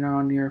hanging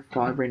on near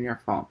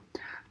fall.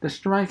 The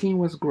striking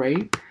was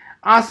great.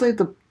 Honestly,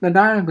 the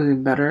dynamic was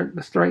even better.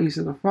 The story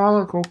easy to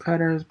follow.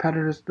 Competitors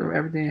threw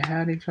everything they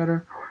had at each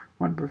other.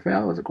 One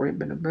prevailed. It was a great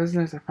bit of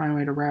business. A fine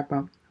way to wrap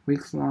up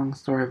weeks-long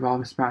story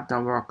involving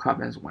SmackDown World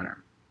Cup as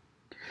winner.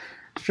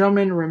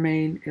 Strowman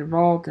remained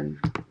involved in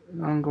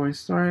the ongoing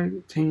story,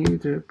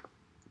 continued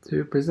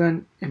to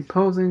present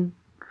imposing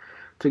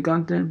to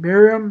Gunther and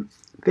Miriam.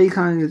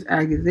 Facing his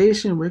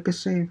accusation,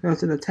 Ricochet fell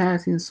to the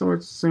tag team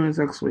swords as soon as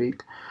next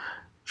week.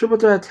 Triple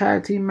threat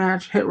tag team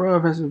match, Hit Row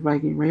vs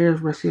Viking Raiders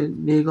versus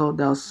Regal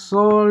del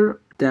Sol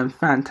del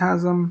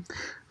Phantasm.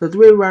 The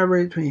three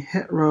rivalry between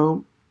Hit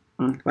Row,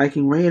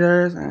 Viking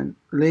Raiders, and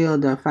Regal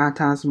del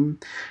Phantasm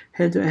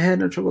head-to-head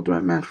in a triple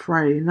threat match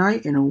Friday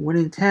night in a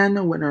winning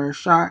tandem with a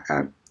shot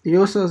at the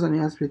Usos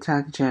and the SP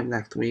Tag Team Champ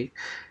next week.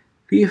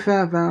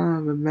 FIFA, Valor,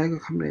 and Mega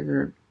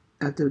company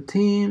at their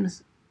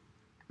teams.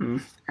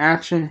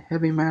 Action,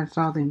 heavy match,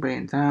 something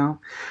bring it down.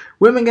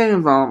 Women get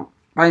involved.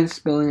 Fighting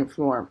spilling the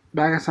floor.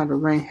 Back inside the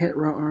ring, Hit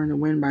Row earned the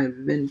win by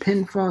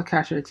pinfall,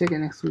 catching a ticket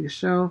next week's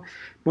show.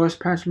 Most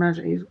patch match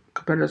in each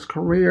competitor's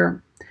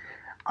career.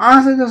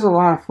 Honestly, this was a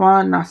lot of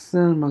fun. Not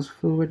still the most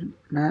fluid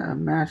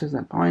matches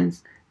at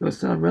points. It was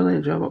still a really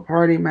enjoyable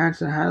party match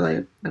that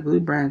highlighted the Blue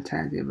Brand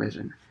Tag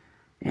Division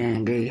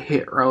and gave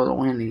Hit Row the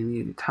win. They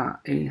needed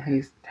top 8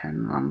 haste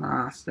 10 on the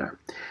roster.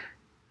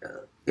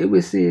 It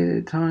was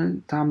see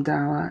Tom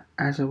Dalla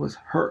actually was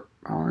hurt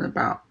on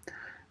about.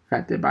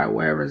 Affected by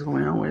whatever is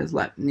going on with his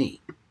left knee.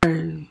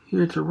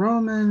 Here to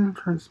Roman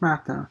from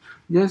SmackDown.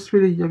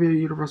 Yesterday, WWE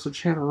Universal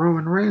Champion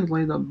Roman Reigns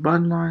laid the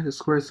bloodline to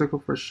square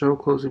circle for show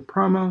closing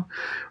promo.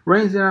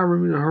 Reigns did not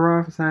remove the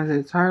hurrah for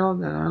Saturday's title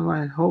that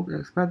unlike hoped and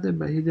expected,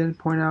 but he did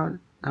point out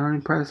the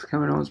unimpressed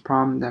Kevin Owens'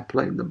 problem that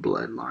plagued the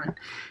bloodline.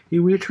 He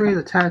reiterated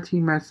the tag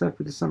team match set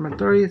for December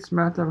 30th,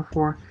 SmackDown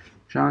before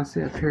John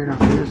Cena appeared on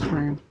the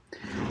screen.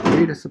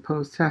 A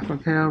supposed Tef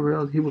McHale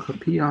revealed he will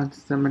compete on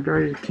December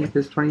 30th to keep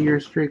his 20-year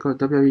streak of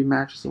WWE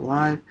matches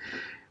alive.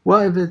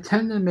 Well, if it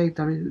intended to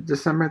make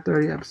December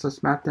 30th episode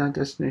SmackDown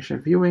destination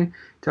viewing,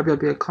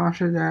 WWE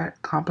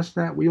accomplished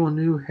that. We all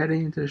knew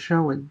heading into the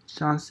show when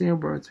John Cena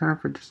will return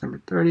for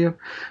December 30th,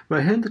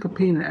 but him to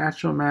compete in an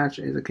actual match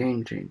is a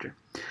game changer.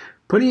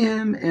 Putting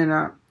him in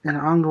an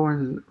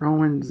ongoing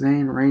Roman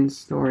Reigns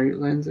story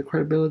lends the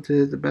credibility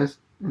to the best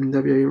in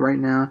WWE right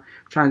now,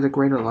 shines a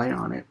greater light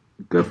on it.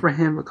 Good for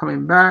him for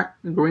coming back,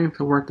 agreeing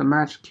to work the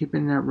match,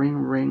 keeping that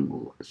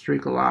ring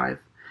streak alive.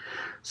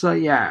 So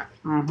yeah,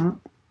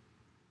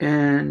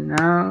 And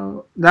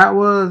now that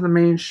was the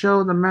main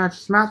show, the match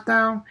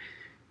SmackDown.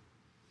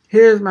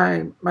 Here's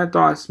my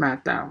thoughts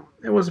SmackDown.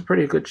 It was a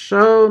pretty good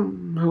show, a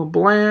little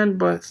bland,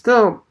 but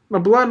still the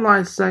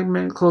Bloodline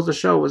segment close the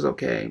show was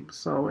okay,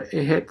 so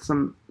it hit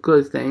some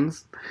good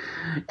things.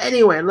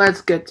 Anyway, let's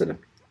get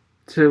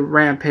to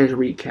Rampage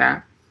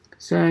recap.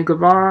 Sammy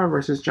Guevara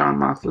versus Jon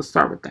Moxley. Let's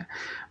start with that.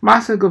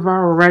 Moxley and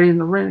Guevara were ready in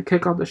the ring to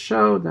kick off the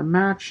show, the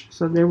match,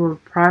 so they were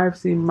deprived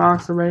seeing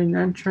Moxley ready in the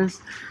entrance.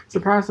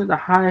 Surprisingly, the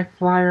high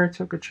flyer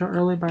took control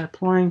early by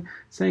employing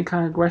same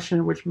kind of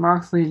aggression which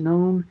Moxley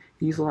known.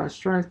 He used a lot of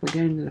strikes, but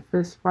getting into the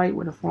fist fight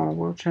with a former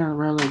world champion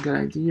rarely a good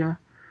idea.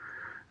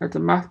 After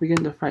Moxley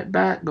began to fight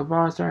back,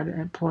 Guevara started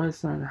to employ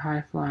some of the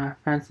high flying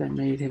offense that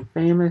made him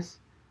famous.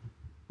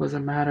 It was a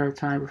matter of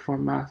time before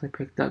Moxley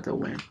picked up the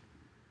win.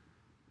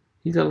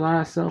 He did a lot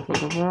of self for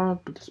Guevara,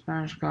 but the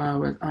Spanish guy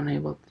was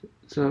unable to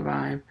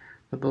survive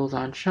the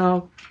bullseye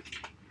choke.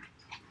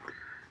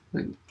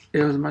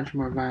 It was a much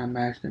more violent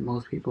match than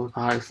most people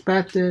thought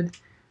expected.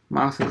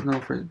 Moxley is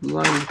known for his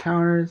blood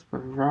encounters, but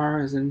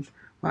Guevara isn't.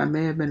 While it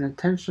may have been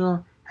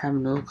intentional,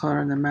 having no color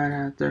in the mat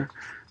after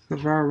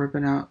Guevara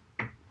ripping out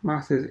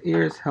Moxley's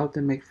ears helped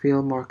him make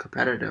feel more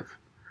competitive.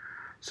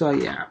 So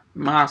yeah,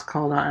 Mox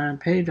called out Aaron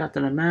Page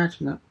after the match,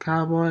 and the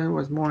Cowboy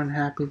was more than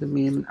happy to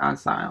meet him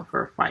outside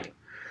for a fight.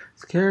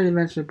 Security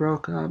eventually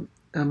broke him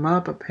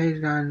up, but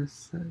Page got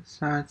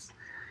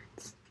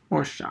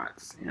more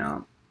shots,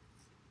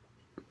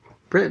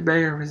 Britt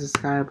Baker versus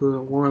Sky Blue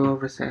and Wardlow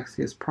versus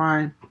Axios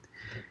Prime.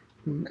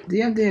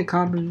 DMD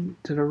accompanied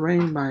to the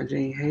ring by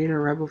Jane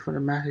Hayter, rebel for the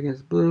match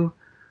against Blue.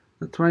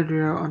 The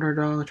 23-year-old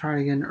underdog tried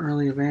to get an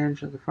early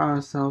advantage of the found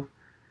himself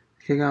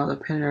to kick out the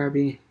pin area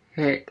being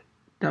hit.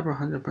 Double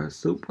 100%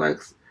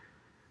 suplex.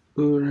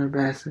 Blue in her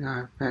basket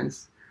on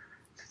fence.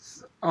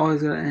 It's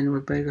always going to end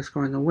with Baker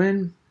scoring the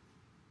win.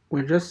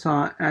 we just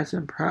saw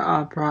Edson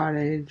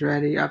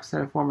Andrade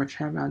upset a former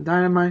champion on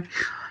Dynamite.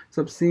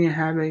 So seeing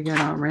Havoc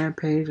again on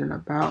Rampage and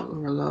about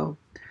were low.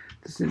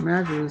 This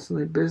match was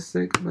really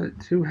basic, but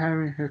two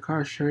having her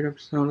car straight up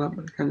showed up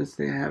because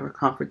they have a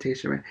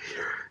confrontation. Right?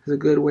 It's a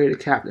good way to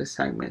cap this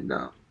segment,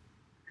 though.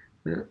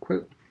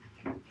 Quick.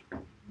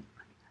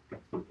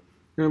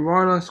 The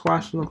Royal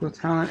Squash local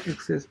talent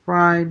exists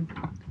Pride.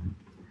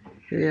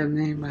 They have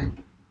named like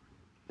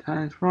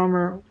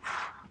Transformer.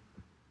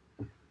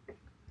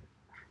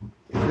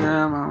 I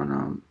don't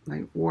know,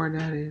 like War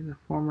Daddy, the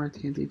former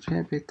TNT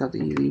champ, picked up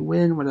the easy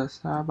win with a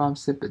Starbomb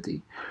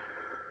sympathy.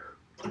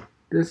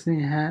 This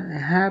thing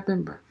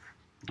happened, but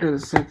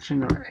there's a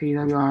section of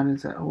AEW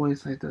audience that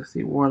always like to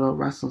see Wardlow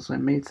wrestle, so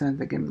it made sense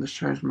to give him the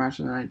church match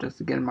tonight just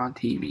to get him on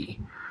TV.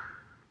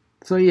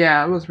 So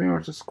yeah, it was pretty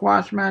much a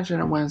squash match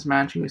and a women's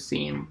match you were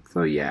seeing.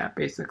 So yeah,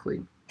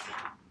 basically.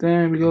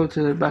 Then we go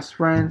to the best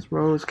friends,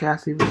 Rose,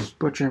 Cassie,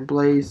 Butcher, and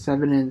Blaze,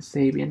 Seven, and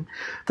Sabian.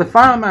 The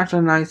final match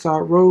of the night saw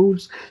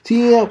Rose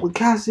teaming up with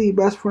Cassie,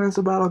 best friends,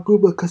 about a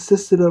group that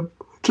consisted of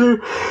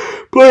Butcher,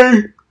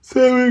 Blaze,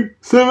 Seven,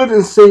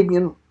 and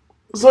Sabian.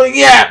 So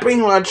yeah,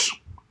 pretty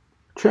much.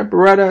 Trent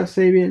Beretta,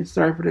 Sabian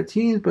started for the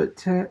teams, but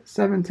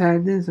Seven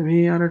tagged in some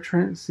heat on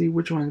Trent to see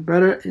which one's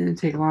better. It didn't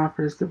take long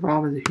for this to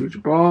evolve into a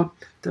huge ball.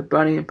 The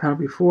Bunny and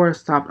penalty 4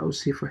 stopped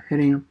OC for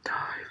hitting him.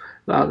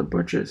 Allowed the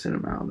Butcher to send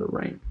him out of the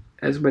ring.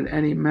 As with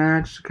any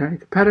match,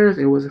 competitors,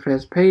 it was a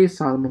fast pace,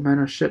 saw the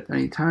momentum shift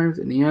many times.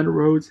 In the end,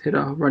 Rhodes hit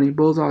a running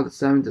bullseye to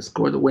 7 to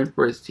score the win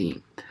for his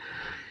team.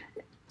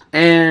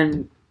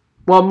 And,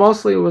 well,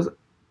 mostly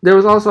there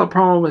was also a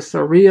promo with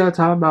Saraya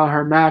talking about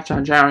her match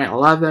on January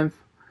 11th,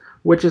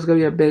 which is going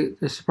to be a big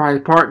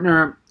surprise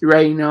partner. You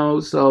already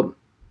know, so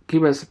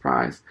keep it a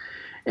surprise.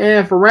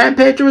 And for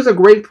Rampage, it was a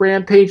great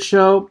Rampage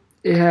show.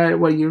 It had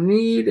what you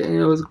need, and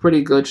it was a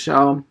pretty good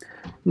show.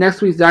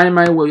 Next week's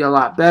Dynamite will be a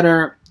lot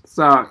better.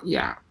 So,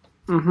 yeah.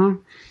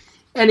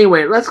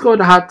 Anyway, let's go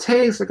to hot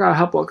takes. I got a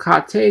couple of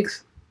hot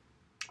takes.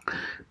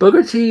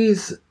 Booker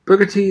T's,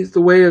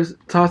 the way he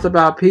talks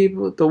about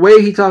people, the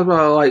way he talks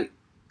about,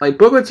 like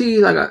Booker T,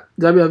 like a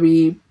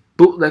WWE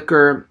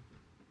bootlicker.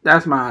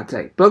 That's my hot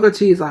take. Booker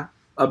T is a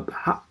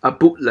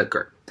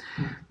bootlicker.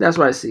 That's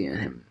what I see in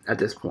him at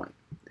this point.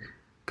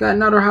 Got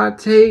another hot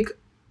take.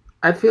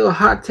 I feel a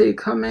hot take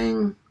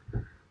coming.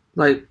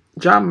 Like,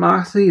 Jon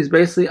Moxley is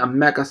basically a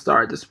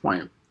megastar at this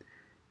point.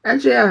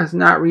 MJF has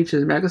not reached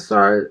his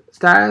megastar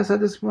status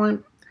at this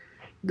point.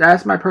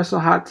 That's my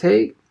personal hot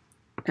take.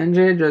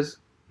 MJ is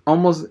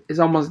almost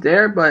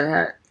there,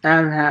 but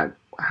haven't had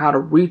how to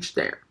reach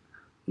there.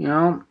 You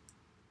know,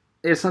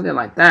 it's something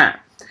like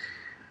that.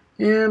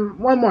 And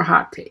one more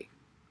hot take.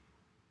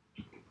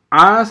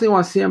 I honestly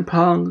want CM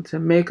Punk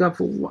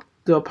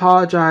to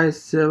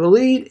apologize to the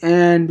Elite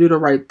and do the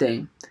right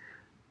thing.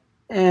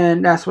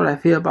 And that's what I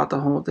feel about the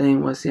whole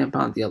thing with CM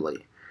Punk the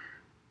Elite.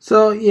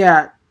 So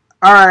yeah.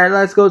 Alright,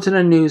 let's go to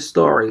the news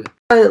story.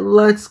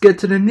 Let's get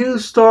to the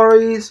news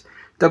stories.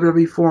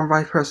 WWE former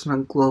Vice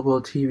President of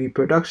Global TV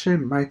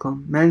Production, Michael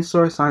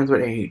Mansury, signs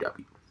with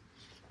AEW.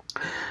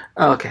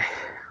 Okay.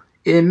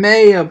 In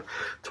May of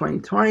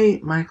 2020,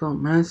 Michael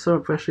Mansury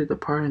officially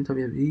departed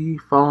WWE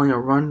following a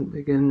run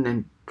beginning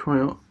in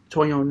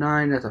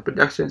 2009 as a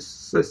production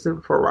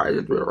assistant for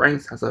Rising Through the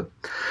Ranks as an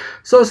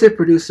associate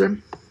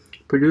producer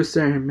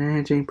and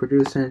managing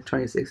producer in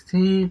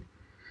 2016.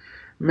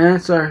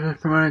 Mansury was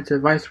promoted to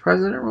vice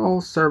president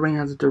role, serving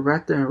as a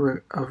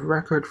director of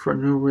record for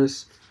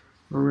numerous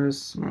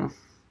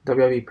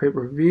WWE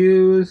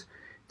pay-per-views,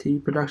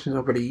 TV productions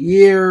over the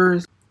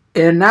years.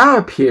 It now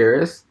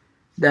appears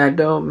that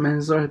though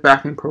Mansury is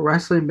back in pro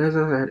wrestling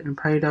business at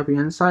AEW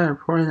Insider,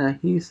 reporting that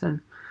he's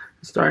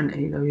starting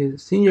AEW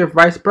as senior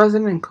vice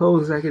president and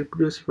co-executive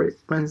producer for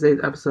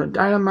Wednesday's episode of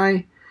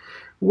Dynamite,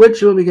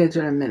 which we'll be getting to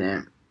in a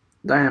minute.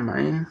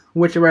 Dynamite,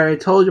 which I already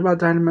told you about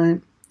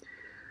Dynamite.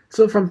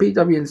 So from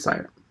PW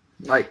Insider,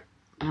 like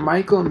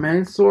Michael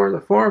Mansury,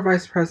 the former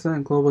vice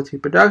president of Global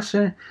TV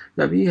Production,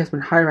 WWE has been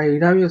hired by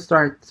AEW,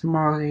 start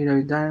tomorrow's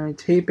AEW Dynamite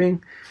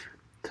taping.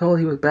 Told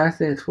he was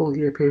backstage at his full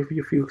gear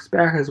pay-per-view a few weeks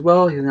back as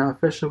well. He's now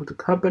official with the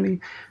company.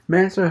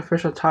 Mansury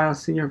official title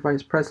senior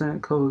vice president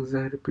and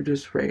co-executive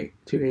producer for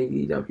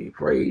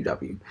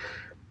AEW.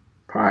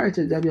 Prior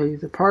to WWE's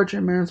departure,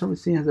 Mansury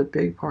was seen as a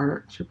big part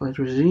of Triple H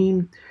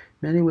regime.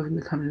 Many would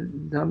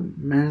become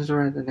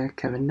Mansury as the next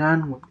Kevin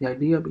Dunn with the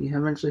idea, but he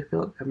eventually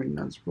filled Kevin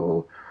Dunn's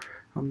role.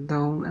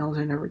 Though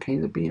LJ never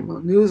came to be in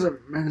news of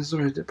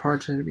Mansury's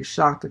departure to be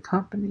shocked the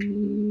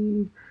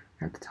company.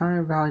 At the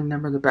time, Valley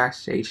member of the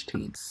backstage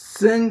team.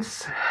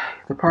 Since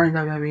departing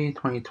WWE in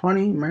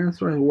 2020,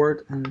 Mansury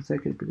worked as an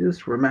executive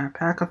producer for Matt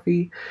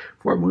McAfee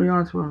before moving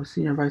on to a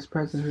senior vice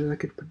president and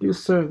executive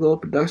producer of global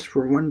production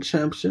for One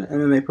Championship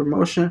MMA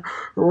promotion,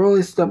 a role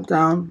he stepped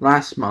down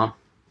last month.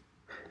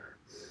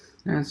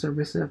 Mansury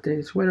recently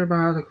updated Twitter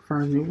bio to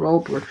confirm his new role,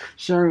 but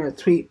sharing a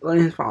tweet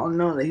letting his followers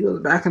know that he was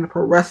back in the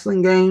pro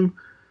wrestling game.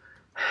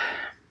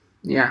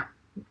 Yeah,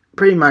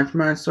 pretty much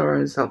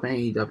Mansury is helping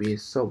AEW,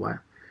 so what?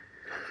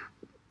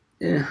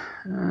 Yeah.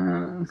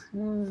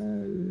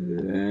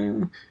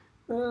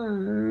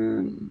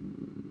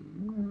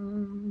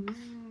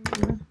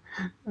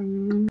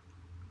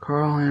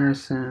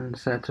 Anderson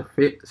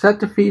set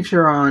to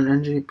feature on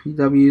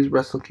NJPW's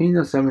Wrestle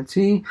Kingdom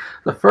 17,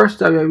 the first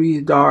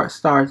WWE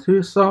star to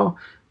do so.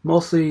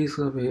 Mostly he's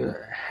going to be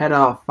head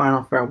of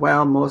Final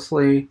Farewell,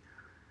 mostly.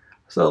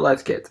 So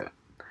let's get to it.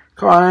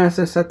 Karl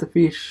Anderson set to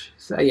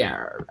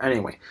feature.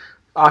 Anyway.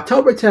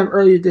 October 10th,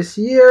 earlier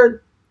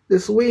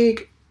this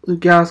week, Luke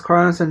Gallows,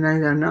 Karl Anderson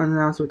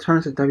announced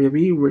returns to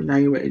WWE,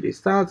 reuniting with AJ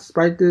Styles.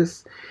 Despite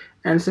this,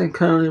 Anderson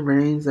currently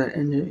remains at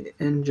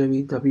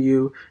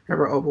NJPW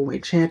ever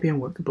openweight champion,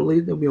 with the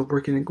belief there will be a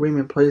working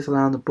agreement in place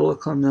allowing the Bullet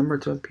Club member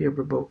to appear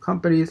for both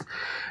companies.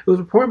 It was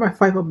reported by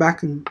Fightful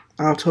back in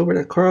October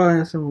that Karl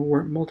Anderson will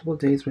work multiple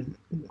days with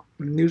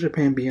New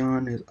Japan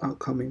beyond his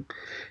upcoming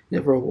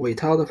never openweight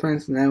title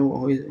defense, and that will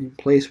always in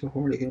place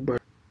before they can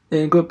work.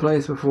 In good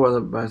place before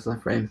the wrestler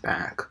frame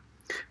back.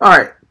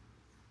 Alright.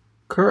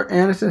 Karl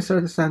Anderson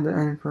started to send the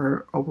end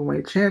for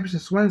openweight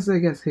championship Wednesday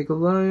against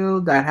Regal.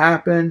 That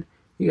happened.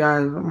 You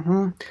guys,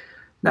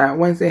 that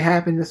Wednesday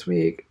happened this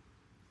week.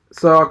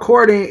 So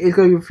according, it's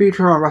going to be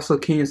featured on Wrestle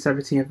Kingdom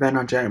 17 event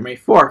on January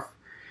 4th.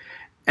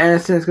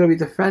 Anderson is going to be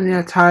defending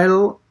that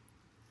title.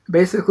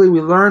 Basically,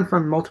 we learned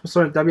from multiple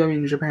sources WWE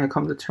and New Japan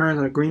come to terms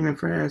on agreement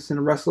for Anderson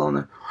to wrestle on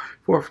the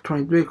 4th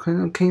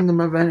 23 Kingdom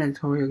event in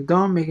Tokyo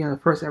Dome, making the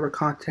first ever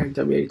contact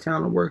WWE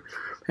talent to work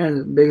and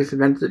the biggest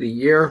event of the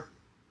year.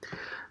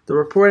 The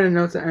reported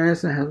notes that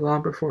Anderson had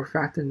long before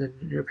factored into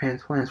New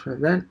Japan's plans for the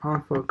event,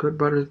 on for Good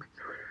Brothers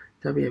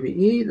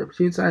WWE. The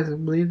two sides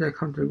believe they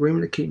come to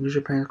agreement to keep New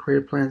Japan's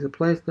creative plans in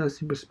place, thus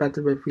he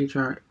prospective will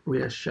feature on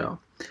Rita's show.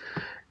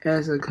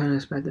 Anderson couldn't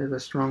expect a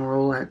strong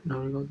role at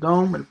Regal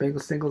Dome with a big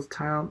singles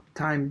time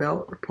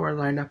belt report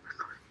lineup,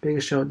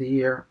 biggest show of the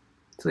year.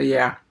 So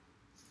yeah.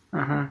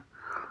 Yeah.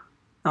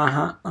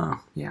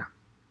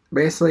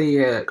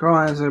 Basically, Karl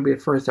Anderson will be the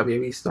first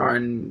WWE star,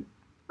 and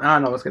I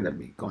don't know what's going to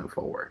be going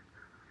forward.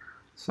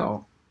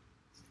 So,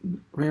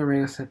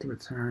 Regal is set to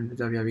return to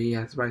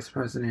WWE as vice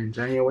president in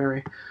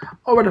January.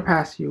 Over the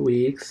past few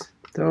weeks,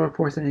 there were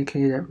reports that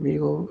indicated that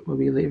Regal will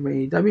be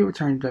leaving AEW,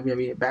 returning to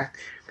WWE back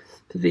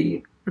to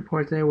the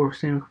reports they were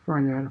seeing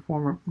confirmed that a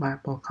former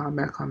Blackpool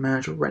Combat Club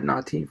manager written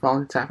on team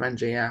following the tap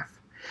MJF.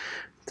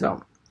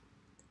 So,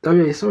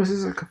 WWE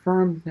sources have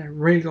confirmed that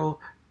Regal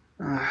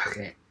has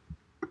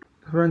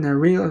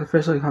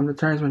officially come to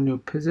terms with a new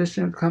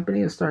position of the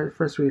company. It started the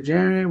first week of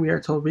January. We are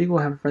told Regal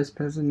will have a vice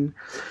president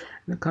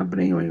in the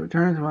company when he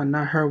returns. While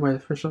not heard what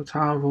his official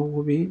title role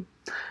will be.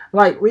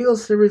 Regal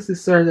seriously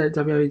served as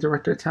WWE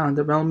Director of Talent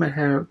Development,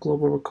 Head of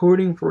Global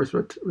Recruiting for his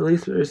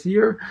release this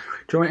year.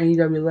 Joined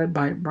AEW led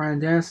by Bryan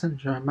Danielson,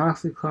 Jon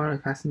Moxley, Claudio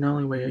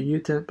Castagnoli, Wade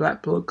Yuta,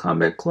 Blackpool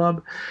Combat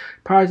Club.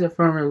 Prior to the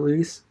firm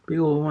release,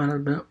 Regal was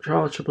one of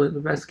Charles Triple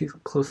Levesky's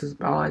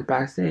closest allies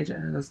backstage,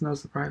 and it's no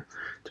surprise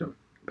to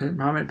a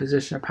prominent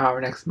position of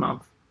power next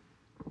month.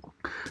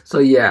 So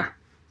yeah.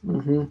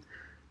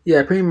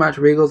 Yeah, pretty much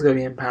Regal's going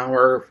to be in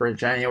power for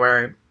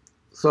January.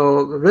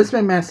 So the Vince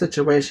McMahon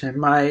situation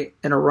might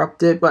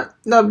interrupt it, but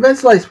no,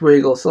 Vince likes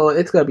Regal, so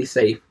it's going to be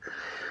safe.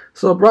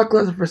 So Brock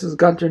Lesnar versus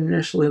Gunther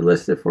initially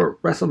listed for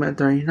WrestleMania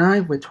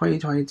 39, with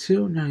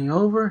 2022 nearly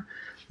over.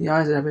 The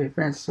eyes of WWE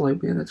fans slowly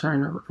begin to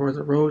turn towards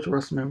the road to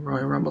WrestleMania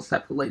Royal Rumble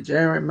set for late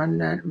January.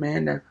 Monday Night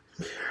Man that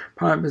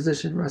prime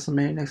position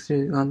WrestleMania next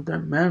year. Gunther,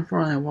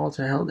 Manford, and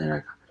Walter held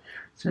in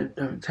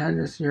 10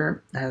 this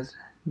year as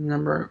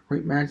number of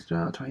great matches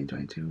throughout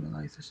 2022.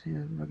 Like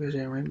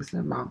Ricochet, Rings,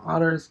 among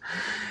others.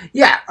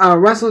 Yeah,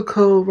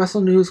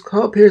 Wrestle News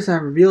co-appears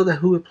have revealed that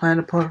who would plan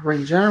to put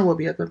Ring General will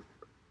be at the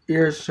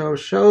year's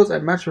shows. A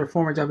match for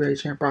former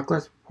WWE champ Brock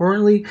Lesnar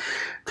reportedly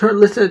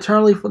listed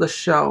eternally for the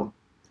show.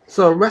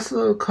 So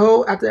Wrestle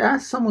Co. after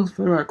asked someone's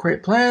familiar with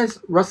great plans,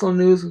 Wrestle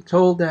News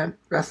told that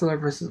Lesnar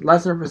versus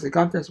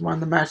Gunther is one of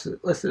the matches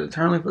listed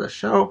eternally for the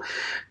show.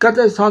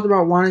 Gunther has talked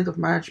about wanting the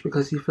match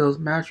because he feels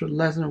match with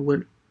Lesnar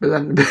would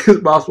present the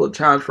biggest possible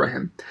challenge for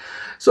him.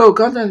 So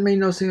Gunther has made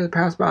no secret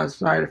past about his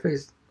desire to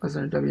face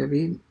Lesnar in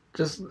WWE.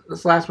 Just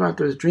this last one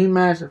after his dream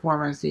match, the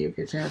former NXT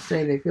UK champ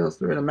say they feel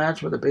through the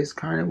match where the base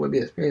Carnage would be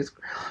his face.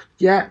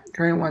 Yeah,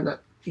 Carnage one that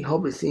he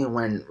hopes to see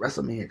when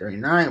WrestleMania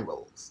 39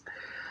 rolls.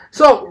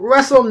 So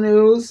Wrestle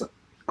News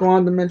go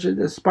on to mention,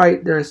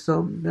 despite there are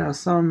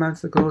some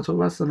months to go to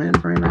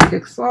WrestleMania 39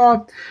 kicks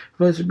off,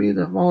 which should be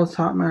the fall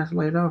top match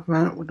laid off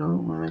event with the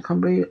women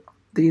company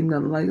deemed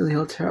unlikely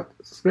he'll tear up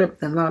the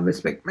script and love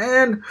Vince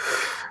McMahon.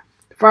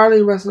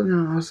 Finally, Wrestle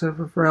News said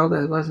for Pharrell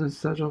that Lesnar's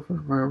scheduled for the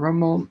Royal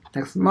Rumble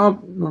next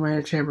month.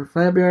 Eliminated Chamber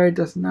February.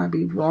 Does not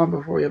be long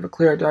before we have a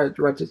clear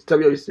direction to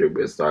WWE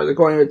superstars. They're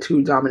going with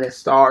two dominant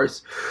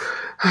stars.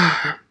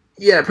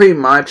 Yeah, pretty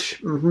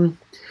much.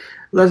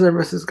 Lesnar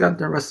versus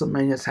Gunther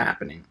WrestleMania is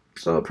happening.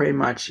 So pretty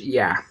much,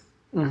 yeah.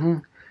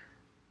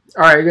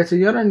 Alright, get to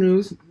the other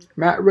news.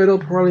 Matt Riddle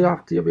poorly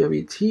off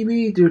WWE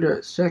TV due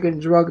to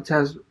second drug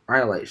test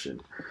violation.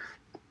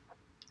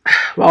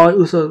 While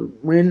Uso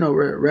win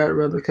over Red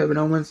Riddle Kevin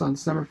Owens on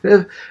December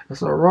 5th,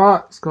 so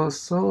Raw,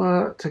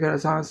 Sola took out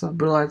his honest and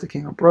brutalized the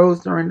King of Bros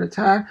during the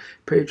attack.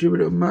 Paid tribute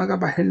to Umaga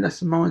by hitting the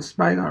Samoan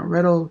spike on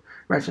Riddle,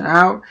 rushing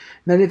out.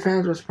 Many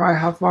fans were surprised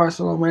how far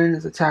Sola went in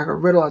his attack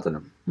of Riddle after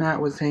the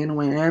Matt was taken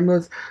away in an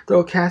ambulance,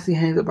 though Cassie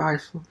hangs up by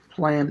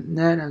slammed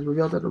net as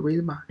revealed that the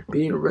reason behind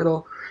beating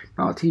Riddle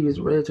on TV is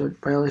related to a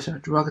violation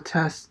of drug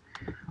tests.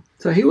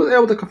 So he was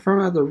able to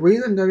confirm that the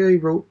reason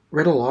WWE wrote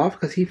Riddle off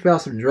because he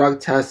failed some drug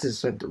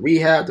tests, went to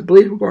rehab. The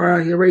bleed was going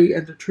around. He already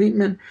entered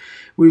treatment.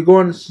 We were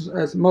going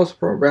as most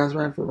programs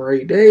ran for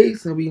 8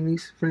 days, and we need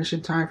to finish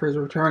in time for his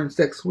return in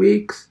 6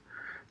 weeks,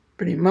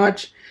 pretty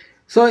much.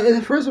 So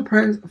his first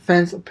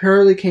offense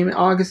apparently came in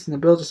August in the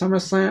build to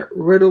SummerSlam.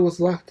 Riddle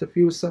was left to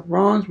feud with Seth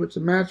Rollins, which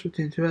the match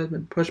between the two has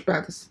been pushed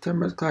back to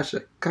September's Clash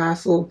at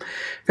Castle.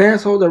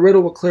 Fans hope that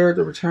Riddle will clear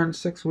to return in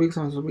 6 weeks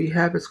once the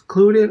rehab is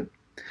concluded.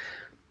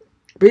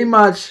 Pretty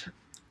much,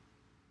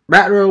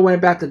 Matt Riddle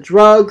went back to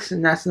drugs,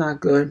 and that's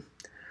not good.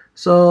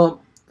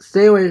 So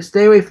stay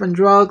away from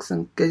drugs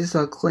and get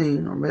yourself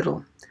clean,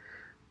 Riddle.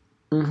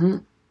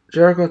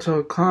 Jericho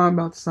told Khan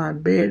about to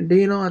sign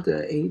Bandito at the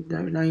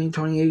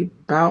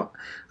 1928 bout.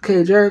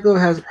 Okay, Jericho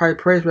has probably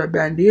praised by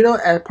Bandito.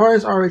 At part of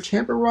his already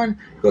champion run,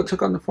 Jericho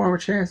took on the former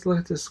champion to look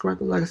at the script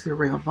the legacy of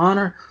Ring of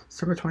Honor.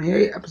 December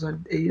 28,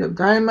 episode 80 of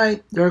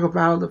Dynamite. Jericho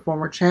battled the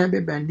former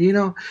champion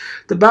Bandito.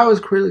 The bout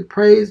was critically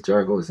praised.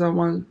 Jericho was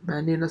someone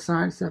Bandito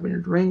signed, stepping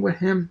in the ring with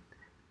him.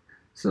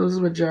 So this is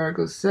what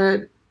Jericho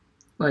said.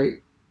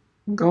 Like,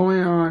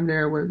 going on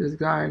there with this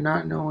guy,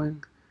 not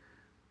knowing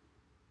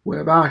what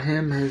about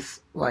him is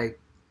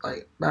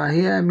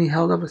he had me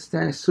held up a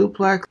standing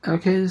suplex.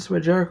 Okay, this is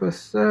what Jericho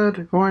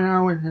said. Going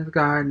on with his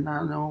guy,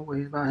 not knowing what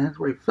about him.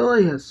 Where he felt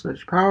he has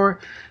such power.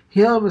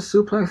 He held up a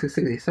suplex in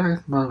 60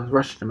 seconds. Mother was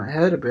rushing to my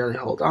head. I barely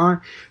hold on.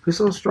 He was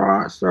so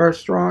strong, started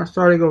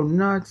to go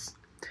nuts.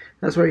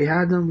 That's where he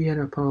had them. We had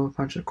a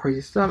bunch of crazy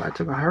stuff. I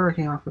took a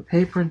hurricane off the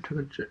paper and took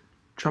a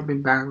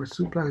jumping backward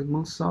suplex,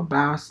 moonsault,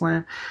 bow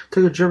slam,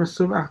 took a German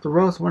suplex off the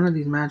ropes. One of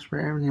these matches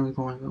where everything was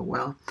going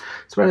well.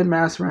 Spread the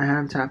master and had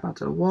him tap out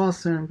to the wall.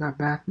 Soon got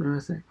back to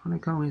us.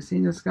 When we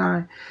seen this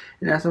guy,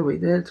 and that's what we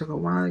did. It took a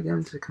while to get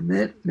him to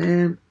commit.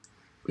 Man,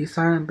 we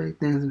signed big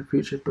things in the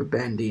future for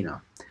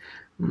Bandito.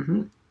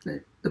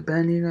 The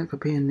Bandito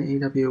competed in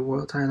the AEW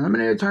World Title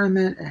Eliminator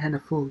Tournament and had a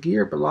full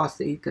gear, but lost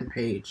to Ethan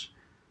Page.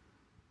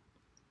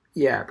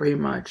 Yeah, pretty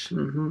much.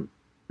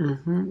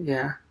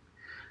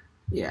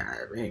 Yeah,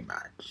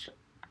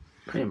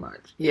 pretty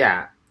much.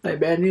 Yeah, like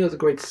Bandito's a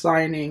great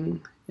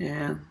signing.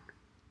 And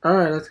all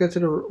right, let's get to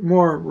the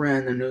more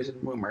random news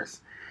and rumors.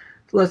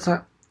 So let's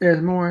talk.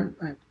 There's more.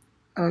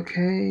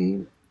 Okay,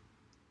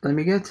 let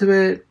me get to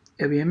it.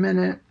 It'll be a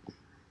minute.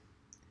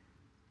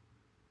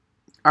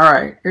 All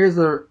right, here's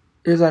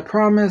I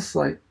promise.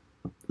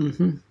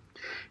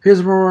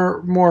 Here's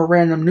more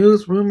random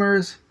news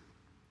rumors.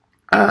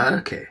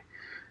 Okay,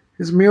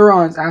 his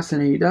Miron's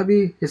absent in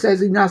AEW. He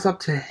says it's not up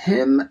to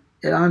him.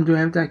 And I'm doing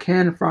everything I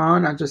can for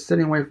on. I'm just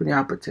sitting waiting for the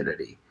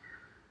opportunity.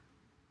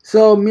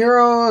 So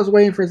Miro is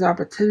waiting for his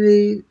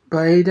opportunity,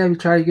 but AEW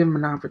tried to give him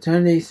an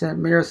opportunity.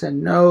 Miro said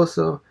no.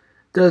 So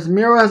does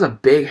Miro has a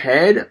big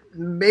head?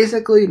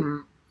 Basically,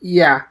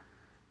 yeah,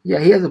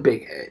 he has a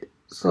big head.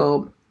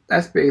 So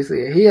that's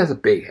basically it. He has a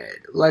big head.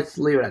 Let's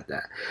leave it at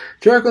that.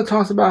 Jericho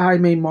talks about how he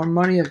made more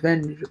money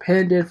than New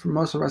Japan did for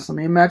most of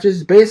WrestleMania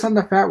matches, based on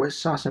the fact with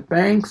Sasha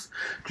Banks,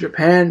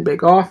 Japan,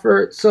 big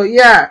offer. So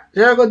yeah,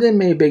 Jericho did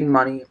make big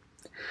money.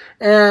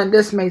 And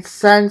this makes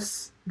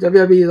sense.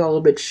 WWE is a little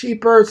bit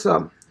cheaper,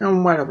 so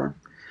whatever.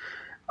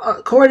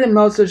 According to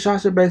Meltzer,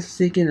 Sasha Banks is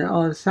seeking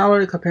a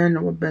salary compared to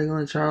what Regal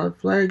and Charlotte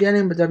Flair are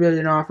getting, but WWE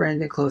didn't offer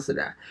anything close to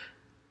that.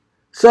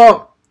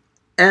 So,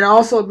 and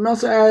also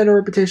Meltzer added a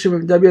reputation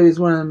with WWE as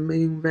one of them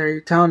being very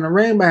talented in the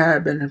ring, but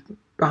had been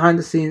behind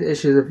the scenes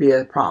issues of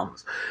VS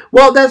problems.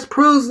 Well, that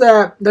proves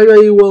that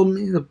WWE will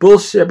mean the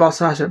bullshit about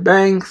Sasha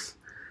Banks,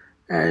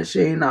 and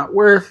she ain't not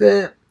worth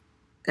it.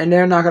 And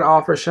they're not going to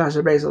offer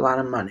Sasha Banks a lot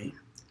of money.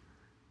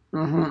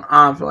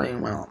 I'm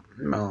feeling, no.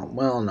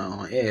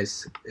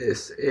 It's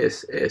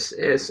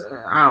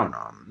I don't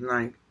know.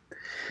 Like,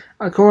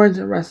 according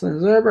to Wrestling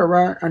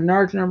Observer, a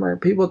large number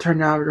of people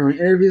turned out during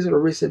interviews with a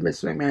recent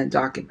Vince McMahon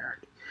documentary.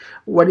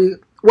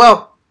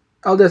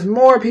 There's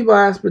more people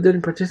asked but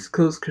didn't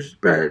participate. Chris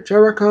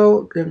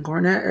Jericho, Jim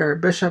Cornette,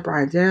 Eric Bishop,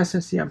 Bryan Danielson,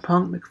 CM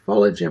Punk, Mick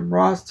Foley, Jim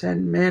Ross,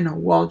 10 Men,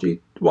 Wall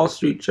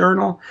Street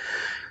Journal.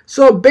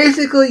 So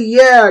basically,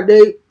 yeah,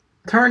 they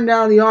turned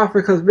down the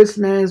offer because Vince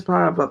McMahon is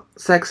part of a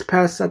sex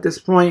pest at this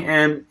point,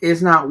 and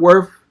it's not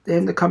worth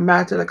him to come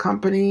back to the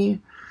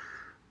company.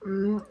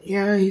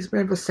 Yeah, he's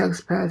been a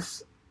sex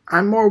pest.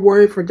 I'm more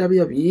worried for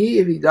WWE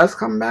if he does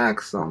come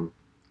back. So,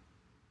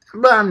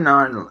 but I'm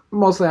not.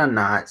 Mostly, I'm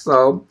not.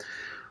 So,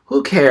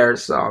 who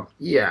cares? So,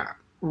 yeah.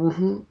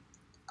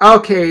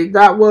 Okay,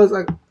 that was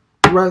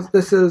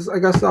this is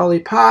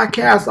AgostoAllElite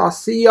Podcast. I'll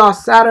see y'all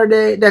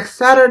next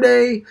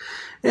Saturday,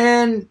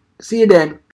 and see you then.